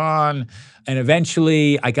what's going on. And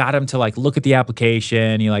eventually I got him to like look at the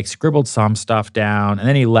application. He like scribbled some stuff down and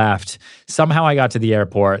then he left. Somehow I got to the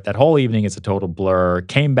airport. That whole evening is a total blur.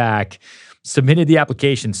 Came back. Submitted the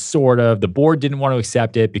application, sort of. The board didn't want to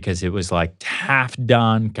accept it because it was like half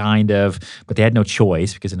done, kind of, but they had no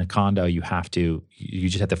choice because in a condo, you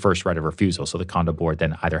just had the first right of refusal. So the condo board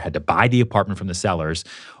then either had to buy the apartment from the sellers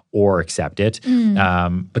or accept it.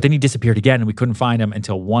 But then he disappeared again and we couldn't find him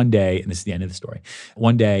until one day, and this is the end of the story.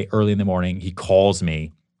 One day, early in the morning, he calls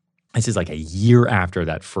me. This is like a year after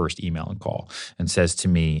that first email and call and says to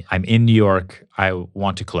me, I'm in New York. I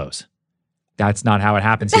want to close. That's not how it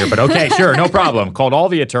happens here, but okay, sure, no problem. Called all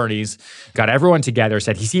the attorneys, got everyone together,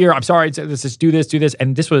 said, he's here. I'm sorry, let's just do this.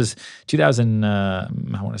 And this was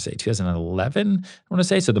 2011, I want to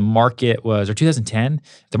say. So the market was, or 2010,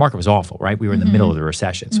 the market was awful, right? We were in the middle of the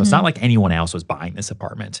recession. So it's not like anyone else was buying this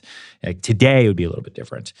apartment. Like today, it would be a little bit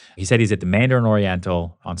different. He said he's at the Mandarin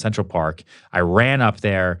Oriental on Central Park. I ran up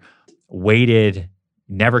there, waited,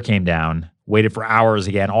 never came down. Waited for hours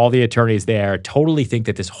again. All the attorneys there totally think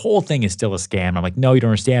that this whole thing is still a scam. I'm like, no, you don't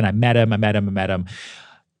understand. I met him.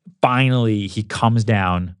 Finally, he comes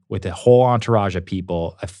down with a whole entourage of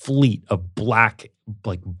people, a fleet of black,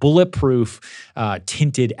 like bulletproof,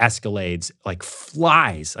 tinted Escalades, like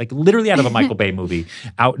flies, like literally out of a Michael Bay movie,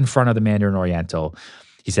 out in front of the Mandarin Oriental.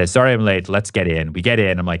 He says, sorry, I'm late. Let's get in. We get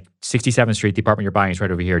in. I'm like, 67th Street, the apartment you're buying is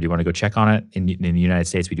right over here. Do you want to go check on it? In the United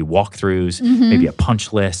States, we do walkthroughs, maybe a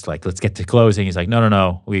punch list. Like, let's get to closing. He's like,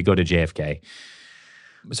 no. We go to JFK.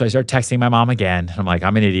 So I start texting my mom again. I'm like,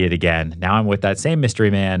 I'm an idiot again. Now I'm with that same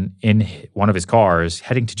mystery man in one of his cars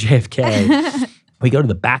heading to JFK. We go to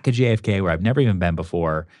the back of JFK where I've never even been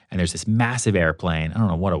before, and there's this massive airplane. I don't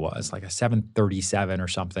know what it was, like a 737 or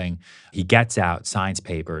something. He gets out, signs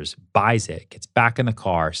papers, buys it, gets back in the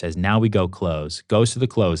car, says, now we go close, goes to the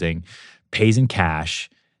closing, pays in cash,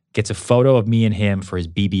 gets a photo of me and him for his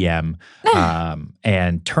BBM,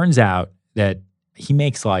 and turns out that he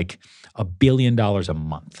makes like $1 billion a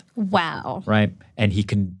month. Wow. Right? And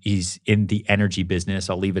he's in the energy business.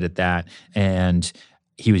 I'll leave it at that. And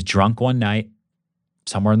he was drunk one night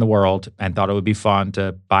somewhere in the world and thought it would be fun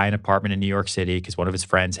to buy an apartment in New York City because one of his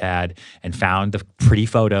friends had, and found the pretty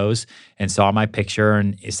photos and saw my picture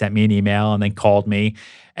and sent me an email and then called me.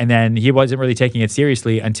 And then he wasn't really taking it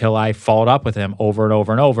seriously until I followed up with him over and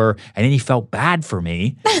over and over. And then he felt bad for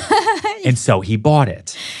me. And so he bought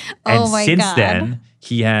it. And since then,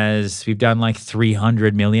 we've done like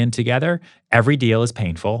 300 million together. Every deal is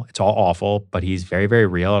painful. It's all awful, but he's very, very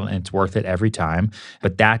real and it's worth it every time.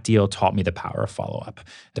 But that deal taught me the power of follow-up.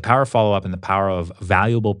 The power of follow-up and the power of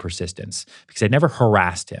valuable persistence, because I never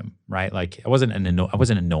harassed him, right? Like I wasn't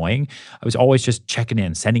annoying. I was always just checking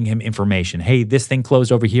in, sending him information. Hey, this thing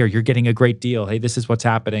closed over here. You're getting a great deal. Hey, this is what's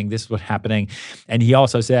happening. This is what's happening. And he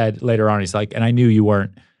also said later on, he's like, and I knew you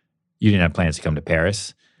didn't have plans to come to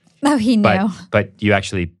Paris. Oh, he knew. But you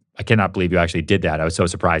actually, I cannot believe you actually did that. I was so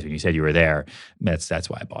surprised when you said you were there. That's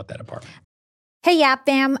why I bought that apartment. Hey, Yap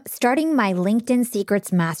fam. Starting my LinkedIn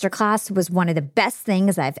Secrets Masterclass was one of the best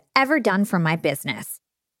things I've ever done for my business.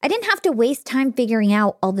 I didn't have to waste time figuring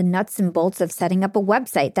out all the nuts and bolts of setting up a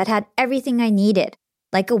website that had everything I needed,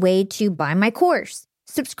 like a way to buy my course,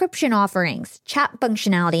 subscription offerings, chat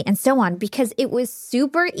functionality, and so on, because it was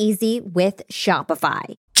super easy with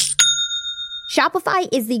Shopify. Shopify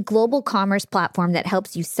is the global commerce platform that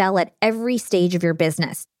helps you sell at every stage of your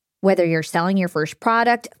business. Whether you're selling your first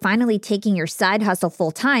product, finally taking your side hustle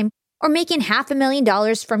full-time, or making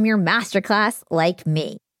 $500,000 from your masterclass like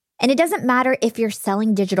me. And it doesn't matter if you're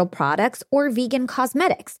selling digital products or vegan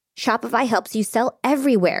cosmetics. Shopify helps you sell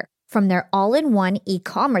everywhere, from their all-in-one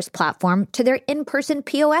e-commerce platform to their in-person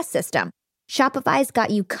POS system. Shopify's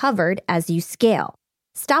got you covered as you scale.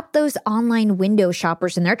 Stop those online window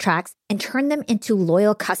shoppers in their tracks and turn them into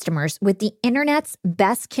loyal customers with the internet's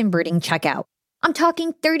best converting checkout. I'm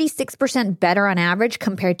talking 36% better on average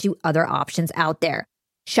compared to other options out there.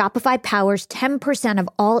 Shopify powers 10% of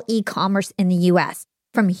all e-commerce in the US,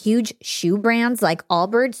 from huge shoe brands like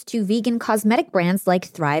Allbirds to vegan cosmetic brands like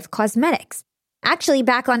Thrive Cosmetics. Actually,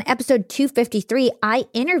 back on episode 253, I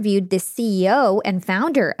interviewed the CEO and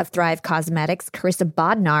founder of Thrive Cosmetics, Carissa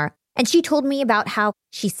Bodnar, and she told me about how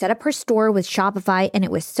she set up her store with Shopify and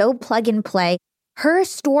it was so plug and play. Her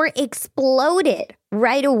store exploded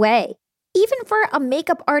right away. Even for a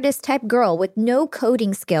makeup artist type girl with no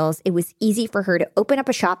coding skills, it was easy for her to open up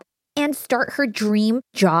a shop and start her dream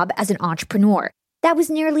job as an entrepreneur. That was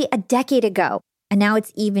nearly a decade ago. And now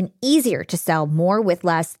it's even easier to sell more with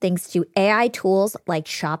less thanks to AI tools like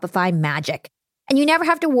Shopify Magic. And you never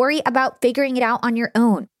have to worry about figuring it out on your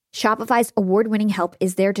own. Shopify's award-winning help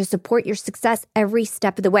is there to support your success every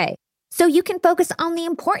step of the way. So you can focus on the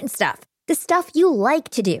important stuff, the stuff you like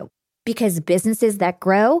to do. Because businesses that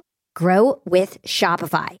grow with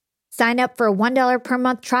Shopify. Sign up for a $1 per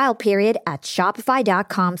month trial period at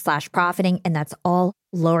shopify.com/profiting, and that's all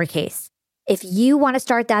lowercase. If you want to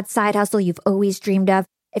start that side hustle you've always dreamed of,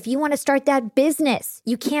 if you want to start that business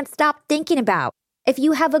you can't stop thinking about, if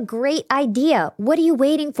you have a great idea, what are you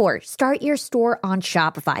waiting for? Start your store on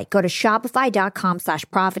Shopify. Go to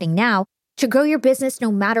shopify.com/profiting now to grow your business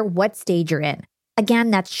no matter what stage you're in.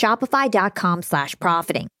 Again, that's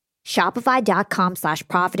shopify.com/profiting.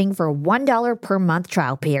 Shopify.com/profiting for a $1 per month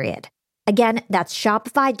trial period. Again, that's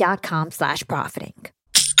shopify.com/profiting.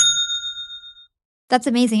 That's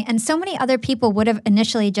amazing. And so many other people would have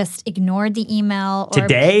initially just ignored the email or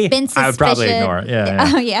Today, been suspicious. I would probably ignore it.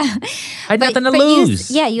 Yeah. Oh, yeah. I had nothing to lose.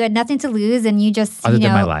 You had nothing to lose, and you just, Other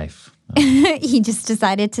than my life. he just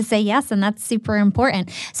decided to say yes, and that's super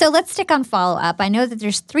important. So let's stick on follow-up. I know that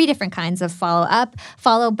there's 3 different kinds of follow-up: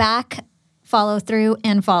 follow back, follow through,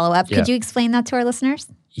 and follow-up. Yeah. Could you explain that to our listeners?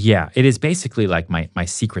 Yeah, it is basically like my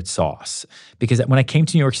secret sauce. Because when I came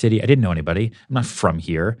to New York City, I didn't know anybody. I'm not from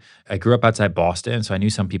here. I grew up outside Boston, so I knew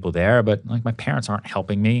some people there, but like my parents aren't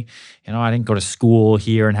helping me. You know, I didn't go to school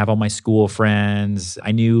here and have all my school friends.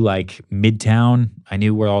 I knew like Midtown. I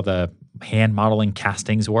knew where all the hand modeling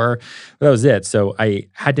castings were. That was it. So I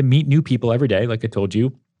had to meet new people every day, like I told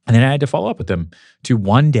you. And then I had to follow up with them to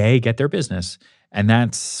one day get their business. And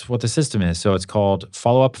that's what the system is. So it's called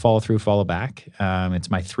follow up, follow through, follow back. It's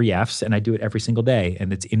my 3 Fs, and I do it every single day.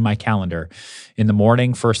 And it's in my calendar. In the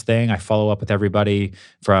morning, first thing, I follow up with everybody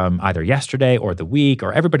from either yesterday or the week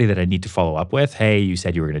or everybody that I need to follow up with. Hey, you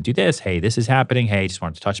said you were going to do this. Hey, this is happening. Hey, just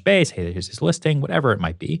wanted to touch base. Hey, here's this listing, whatever it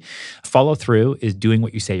might be. Follow through is doing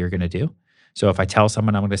what you say you're going to do. So if I tell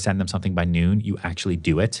someone I'm going to send them something by noon, you actually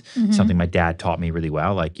do it. Mm-hmm. Something my dad taught me really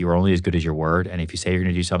well. Like, you're only as good as your word. And if you say you're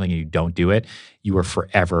going to do something and you don't do it, you are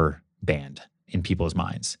forever banned in people's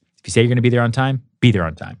minds. If you say you're going to be there on time, be there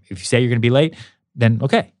on time. If you say you're going to be late, then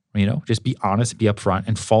okay. You know, just be honest, be upfront,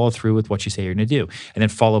 and follow through with what you say you're going to do. And then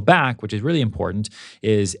follow back, which is really important,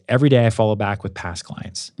 is every day I follow back with past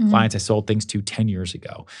clients. Mm-hmm. Clients I sold things to 10 years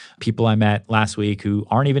ago. People I met last week who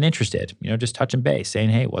aren't even interested, you know, just touching base, saying,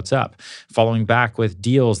 hey, what's up? Following back with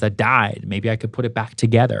deals that died. Maybe I could put it back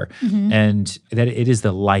together. Mm-hmm. And that it is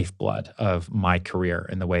the lifeblood of my career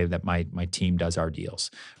and the way that my team does our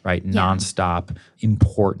deals, right? Yeah. Nonstop,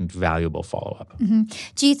 important, valuable follow-up. Mm-hmm.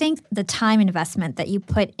 Do you think the time investment that you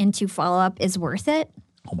put into follow-up is worth it?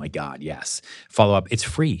 Oh my God, yes. Follow-up, it's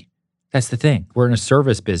free. That's the thing. We're in a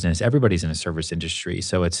service business. Everybody's in a service industry.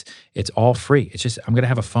 So it's all free. It's just, I'm going to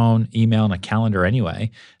have a phone, email, and a calendar anyway.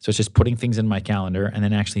 So it's just putting things in my calendar and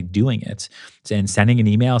then actually doing it. And sending an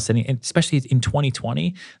email, especially in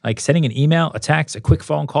 2020, like sending an email, a text, a quick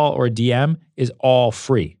phone call, or a DM is all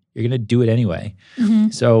free. You're going to do it anyway. Mm-hmm.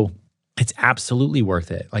 So it's absolutely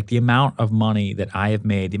worth it. Like, the amount of money that I have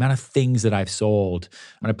made, the amount of things that I've sold.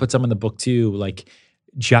 When I put some in the book too, like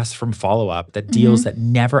just from follow-up, that deals that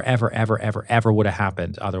never, ever, ever, ever, ever would have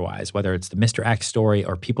happened otherwise, whether it's the Mr. X story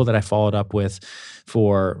or people that I followed up with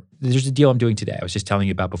for, there's a deal I'm doing today. I was just telling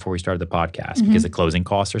you about before we started the podcast because the closing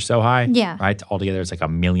costs are so high. Yeah. Right? Altogether, it's like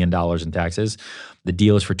 $1 million in taxes. The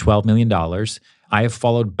deal is for $12 million. I have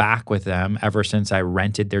followed back with them ever since I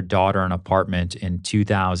rented their daughter an apartment in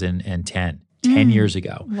 2010, 10 years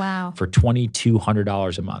ago. Wow. For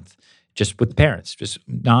 $2,200 a month, just with the parents, just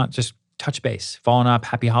touch base, following up,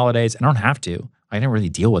 happy holidays. I don't have to. I didn't really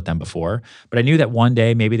deal with them before, but I knew that one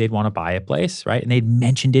day maybe they'd want to buy a place, right? And they'd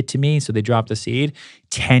mentioned it to me, so they dropped the seed.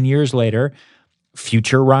 10 years later,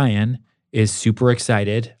 future Ryan is super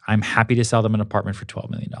excited. I'm happy to sell them an apartment for $12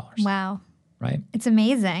 million. Wow. Right? It's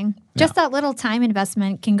amazing. Yeah. Just that little time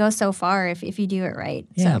investment can go so far if you do it right.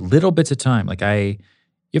 Yeah, so. Little bits of time. Like you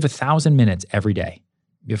have 1,000 minutes every day.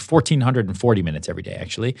 You have 1,440 minutes every day,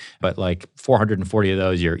 actually. But like 440 of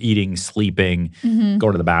those, you're eating, sleeping, going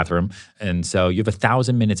to the bathroom. And so you have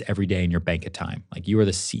 1,000 minutes every day in your bank of time. Like, you are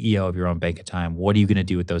the CEO of your own bank of time. What are you going to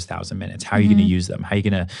do with those 1,000 minutes? How are you going to use them? How are you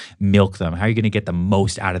going to milk them? How are you going to get the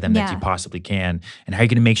most out of them that you possibly can? And how are you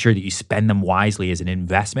going to make sure that you spend them wisely as an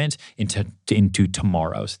investment into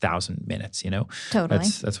tomorrow's 1,000 minutes, you know? Totally.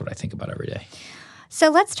 That's what I think about every day.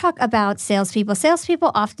 So let's talk about salespeople.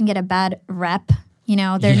 Salespeople often get a bad rep. You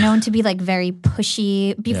know, they're known to be like very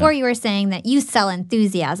pushy. Before you were saying that you sell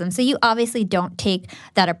enthusiasm. So you obviously don't take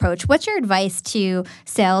that approach. What's your advice to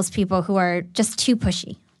salespeople who are just too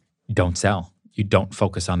pushy? Don't sell. You don't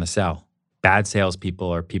focus on the sell. Bad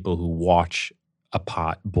salespeople are people who watch a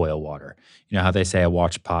pot boil water. You know how they say a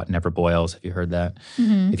watch pot never boils? Have you heard that?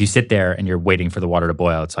 Mm-hmm. If you sit there and you're waiting for the water to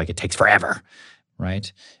boil, it's like it takes forever, right?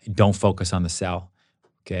 Don't focus on the sell.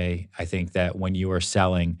 Okay, I think that when you are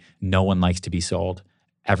selling, no one likes to be sold.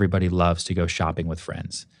 Everybody loves to go shopping with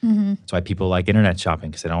friends. Mm-hmm. That's why people like internet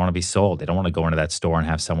shopping, because they don't want to be sold. They don't want to go into that store and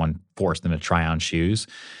have someone force them to try on shoes.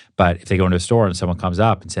 But if they go into a store and someone comes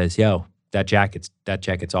up and says, yo, that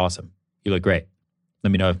jacket's awesome. You look great.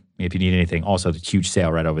 Let me know if you need anything. Also, the huge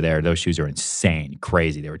sale right over there. Those shoes are insane,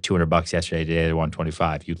 crazy. They were $200 yesterday. Today they're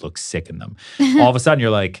 $125. You look sick in them. All of a sudden,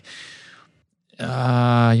 you're like,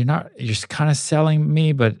 you're just kind of selling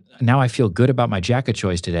me, but now I feel good about my jacket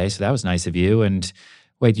choice today. So that was nice of you. And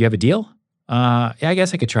wait, do you have a deal? Yeah, I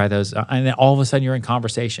guess I could try those. And then all of a sudden you're in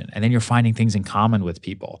conversation and then you're finding things in common with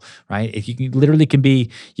people, right? If literally can be,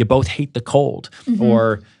 you both hate the cold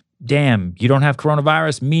or damn, you don't have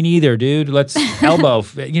coronavirus. Me neither, dude. Let's elbow.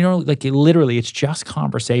 Like literally it's just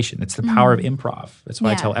conversation. It's the power of improv. That's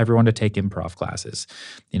why I tell everyone to take improv classes.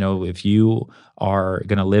 If you are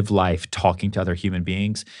going to live life talking to other human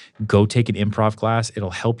beings, go take an improv class.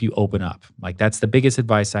 It'll help you open up. Like that's the biggest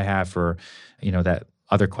advice I have for, that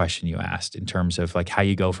other question you asked in terms of like how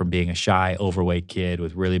you go from being a shy, overweight kid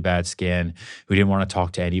with really bad skin who didn't want to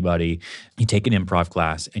talk to anybody. You take an improv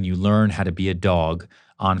class and you learn how to be a dog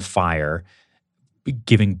on fire,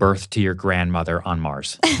 giving birth to your grandmother on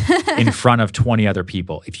Mars in front of 20 other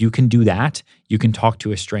people. If you can do that, you can talk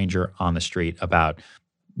to a stranger on the street about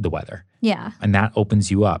the weather. Yeah. And that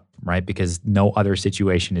opens you up, right? Because no other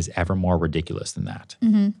situation is ever more ridiculous than that.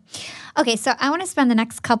 Okay, so I want to spend the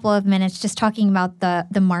next couple of minutes just talking about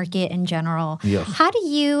the market in general. Yes. How do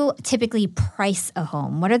you typically price a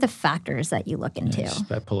home? What are the factors that you look into?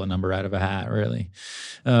 I pull a number out of a hat, really.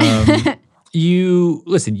 You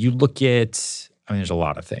look at, there's a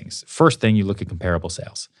lot of things. First thing, you look at comparable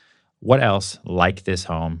sales. What else like this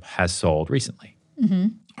home has sold recently?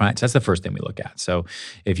 All right, so that's the first thing we look at. So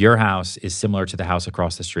if your house is similar to the house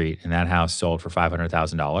across the street and that house sold for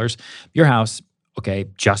 $500,000, your house, okay,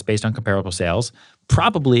 just based on comparable sales,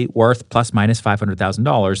 probably worth plus minus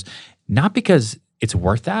 $500,000, not because it's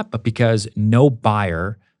worth that, but because no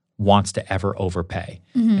buyer wants to ever overpay.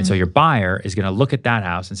 And so your buyer is going to look at that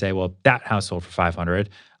house and say, well, that house sold for $500,000.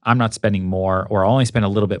 I'm not spending more, or I'll only spend a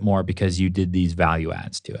little bit more because you did these value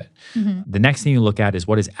adds to it. The next thing you look at is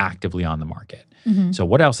what is actively on the market. So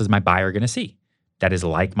what else is my buyer going to see that is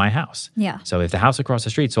like my house? Yeah. So if the house across the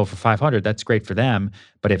street sold for $500,000, that's great for them.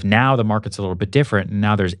 But if now the market's a little bit different and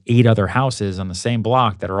now there's 8 other houses on the same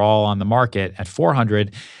block that are all on the market at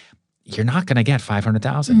 $400,000, you're not going to get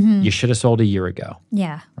 $500,000. You should have sold a year ago.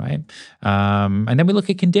 Yeah. Right. And then we look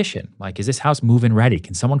at condition. Like, is this house move-in ready?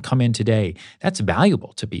 Can someone come in today? That's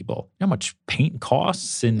valuable to people. You know how much paint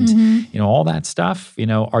costs and, all that stuff.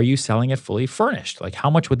 Are you selling it fully furnished? Like, how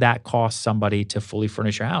much would that cost somebody to fully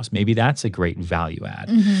furnish your house? Maybe that's a great value add.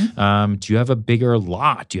 Do you have a bigger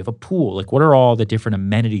lot? Do you have a pool? Like, what are all the different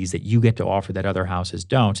amenities that you get to offer that other houses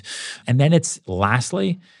don't? And then it's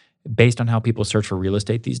lastly, based on how people search for real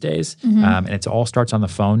estate these days, and it all starts on the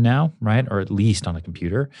phone now, right? Or at least on a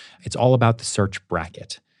computer. It's all about the search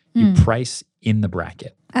bracket. You price in the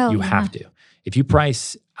bracket. You have to. If you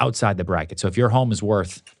price outside the bracket, so if your home is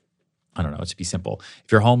worth, I don't know, let's be simple.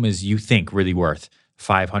 If your home is, you think, really worth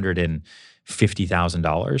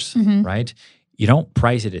 $550,000, right? You don't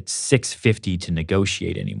price it at $650,000 to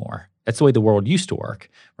negotiate anymore. That's the way the world used to work,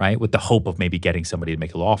 right? With the hope of maybe getting somebody to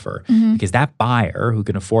make an offer. Because that buyer who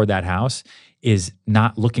can afford that house is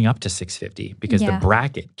not looking up to $650,000 because the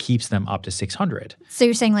bracket keeps them up to $600,000. So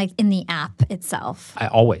you're saying like in the app itself?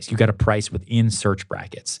 You got to price within search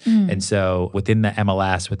brackets. And so within the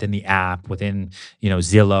MLS, within the app, within,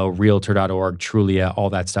 Zillow, Realtor.org, Trulia, all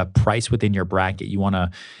that stuff, price within your bracket. You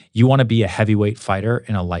want to be a heavyweight fighter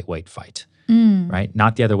in a lightweight fight, right?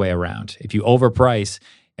 Not the other way around. If you overprice,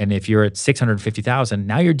 and if you're at $650,000,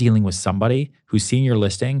 now you're dealing with somebody who's seen your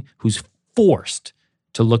listing, who's forced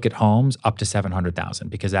to look at homes up to $700,000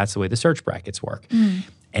 because that's the way the search brackets work.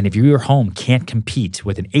 And if your home can't compete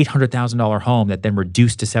with an $800,000 home that then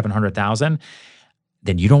reduced to $700,000,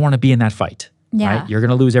 then you don't want to be in that fight. Right? You're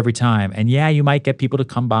going to lose every time. And you might get people to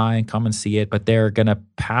come by and come and see it, but they're going to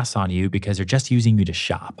pass on you because they're just using you to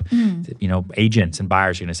shop. Agents and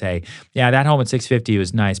buyers are going to say, yeah, that home at $650,000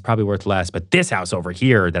 was nice, probably worth less, but this house over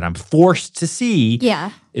here that I'm forced to see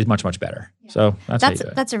is much, much better. So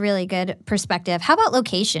that's a really good perspective. How about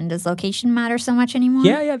location? Does location matter so much anymore?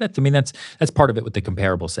 Yeah. That's part of it with the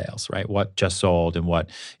comparable sales, right? What just sold and what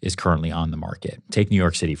is currently on the market. Take New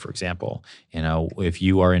York City, for example. If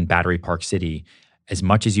you are in Battery Park City, as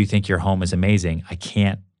much as you think your home is amazing, I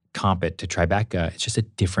can't comp it to Tribeca. It's just a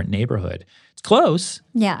different neighborhood. It's close.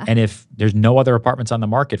 Yeah. And if there's no other apartments on the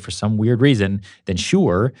market for some weird reason, then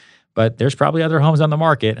sure. But there's probably other homes on the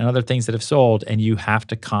market and other things that have sold, and you have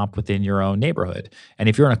to comp within your own neighborhood. And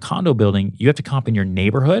if you're in a condo building, you have to comp in your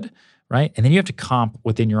neighborhood, right? And then you have to comp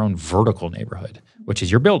within your own vertical neighborhood, which is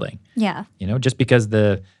your building. Yeah. Just because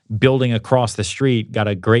the building across the street got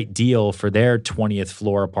a great deal for their 20th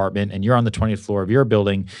floor apartment and you're on the 20th floor of your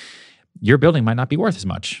building, your building might not be worth as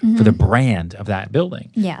much for the brand of that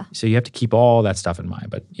building. Yeah. So you have to keep all that stuff in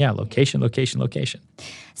mind. But yeah, location, location, location.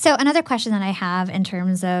 So another question that I have in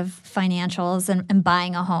terms of financials and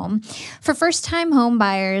buying a home. For first-time home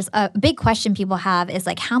buyers, a big question people have is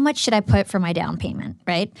like, how much should I put for my down payment,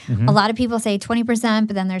 right? A lot of people say 20%,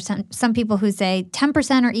 but then there's some people who say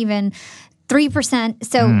 10% or even 3%.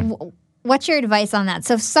 So what's your advice on that?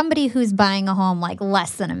 So if somebody who's buying a home like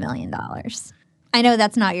less than $1 million. I know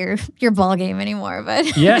that's not your ball game anymore,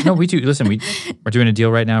 but Yeah, no, we do. Listen, we're doing a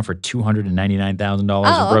deal right now for $299,000 in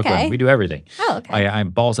Brooklyn. okay. We do everything. Oh, okay. I'm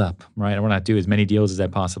balls up, right? I want to do as many deals as I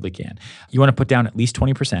possibly can. You want to put down at least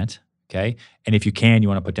 20%, okay? And if you can, you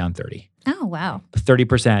want to put down 30. Oh, wow. But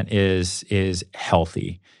 30% is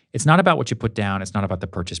healthy. It's not about what you put down. It's not about the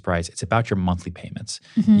purchase price. It's about your monthly payments.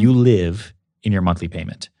 You live in your monthly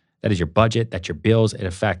payment. That is your budget. That's your bills. It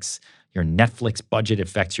affects your Netflix budget,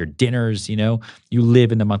 affects your dinners. You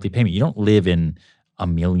live in the monthly payment. You don't live in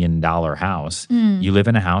 $1 million house. You live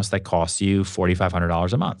in a house that costs you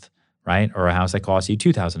 $4,500 a month, right? Or a house that costs you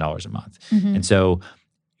 $2,000 a month. And so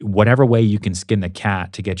whatever way you can skin the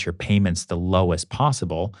cat to get your payments the lowest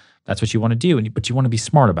possible, that's what you want to do. But you want to be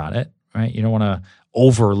smart about it, right? You don't want to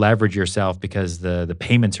over leverage yourself because the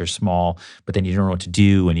payments are small, but then you don't know what to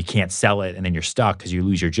do and you can't sell it and then you're stuck because you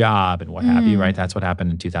lose your job and what have you, right? That's what happened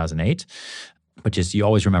in 2008. But just you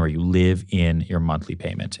always remember you live in your monthly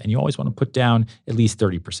payment and you always want to put down at least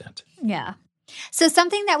 30%. Yeah. So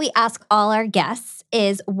something that we ask all our guests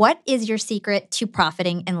is, what is your secret to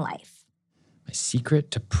profiting in life? My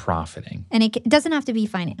secret to profiting. And it doesn't have to be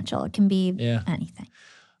financial. It can be anything.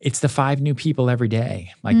 It's the 5 new people every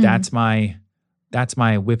day. Like that's my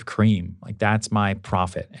whipped cream. Like that's my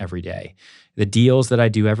profit every day. The deals that I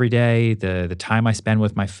do every day, the time I spend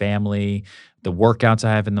with my family, the workouts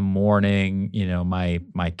I have in the morning, my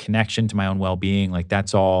connection to my own well-being, like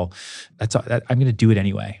that's all I'm going to do it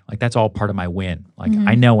anyway. Like that's all part of my win. Like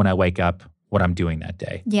I know when I wake up what I'm doing that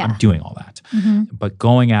day. Yeah. I'm doing all that. But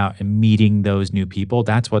going out and meeting those new people,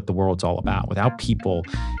 that's what the world's all about. Without people,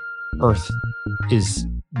 Earth is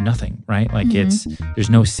nothing, right? Like there's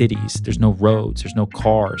no cities, there's no roads, there's no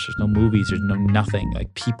cars, there's no movies, there's no nothing.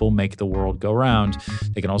 Like people make the world go round.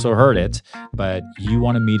 They can also hurt it, but you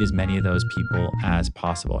want to meet as many of those people as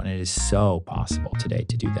possible. And it is so possible today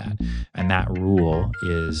to do that. And that rule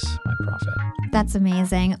is my profit. That's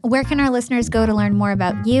amazing. Where can our listeners go to learn more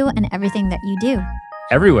about you and everything that you do?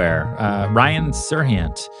 Everywhere. Ryan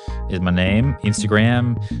Serhant is my name.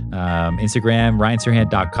 Instagram,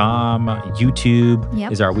 RyanSerhant.com.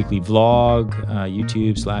 YouTube is our weekly vlog.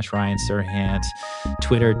 YouTube/Ryan Serhant.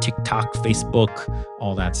 Twitter, TikTok, Facebook,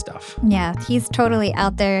 all that stuff. Yeah, he's totally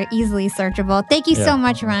out there, easily searchable. Thank you so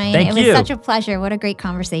much, Ryan. Thank you. It was such a pleasure. What a great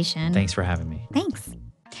conversation. Thanks for having me. Thanks.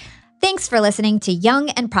 Thanks for listening to Young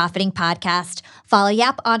and Profiting Podcast. Follow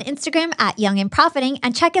Yap on Instagram at Young and Profiting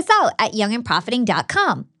and check us out at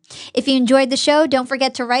youngandprofiting.com. If you enjoyed the show, don't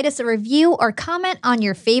forget to write us a review or comment on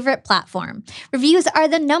your favorite platform. Reviews are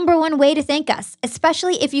the #1 way to thank us,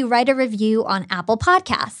 especially if you write a review on Apple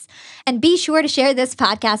Podcasts. And be sure to share this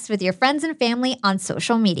podcast with your friends and family on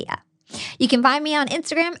social media. You can find me on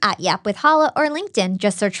Instagram at Yap with Hala or LinkedIn.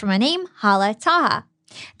 Just search for my name, Hala Taha.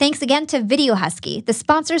 Thanks again to Video Husky, the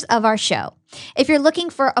sponsors of our show. If you're looking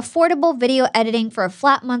for affordable video editing for a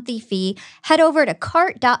flat monthly fee, head over to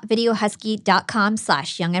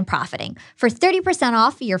cart.videohusky.com/youngandprofiting for 30%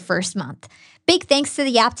 off your first month. Big thanks to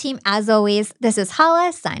the Yap team as always. This is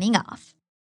Hala signing off.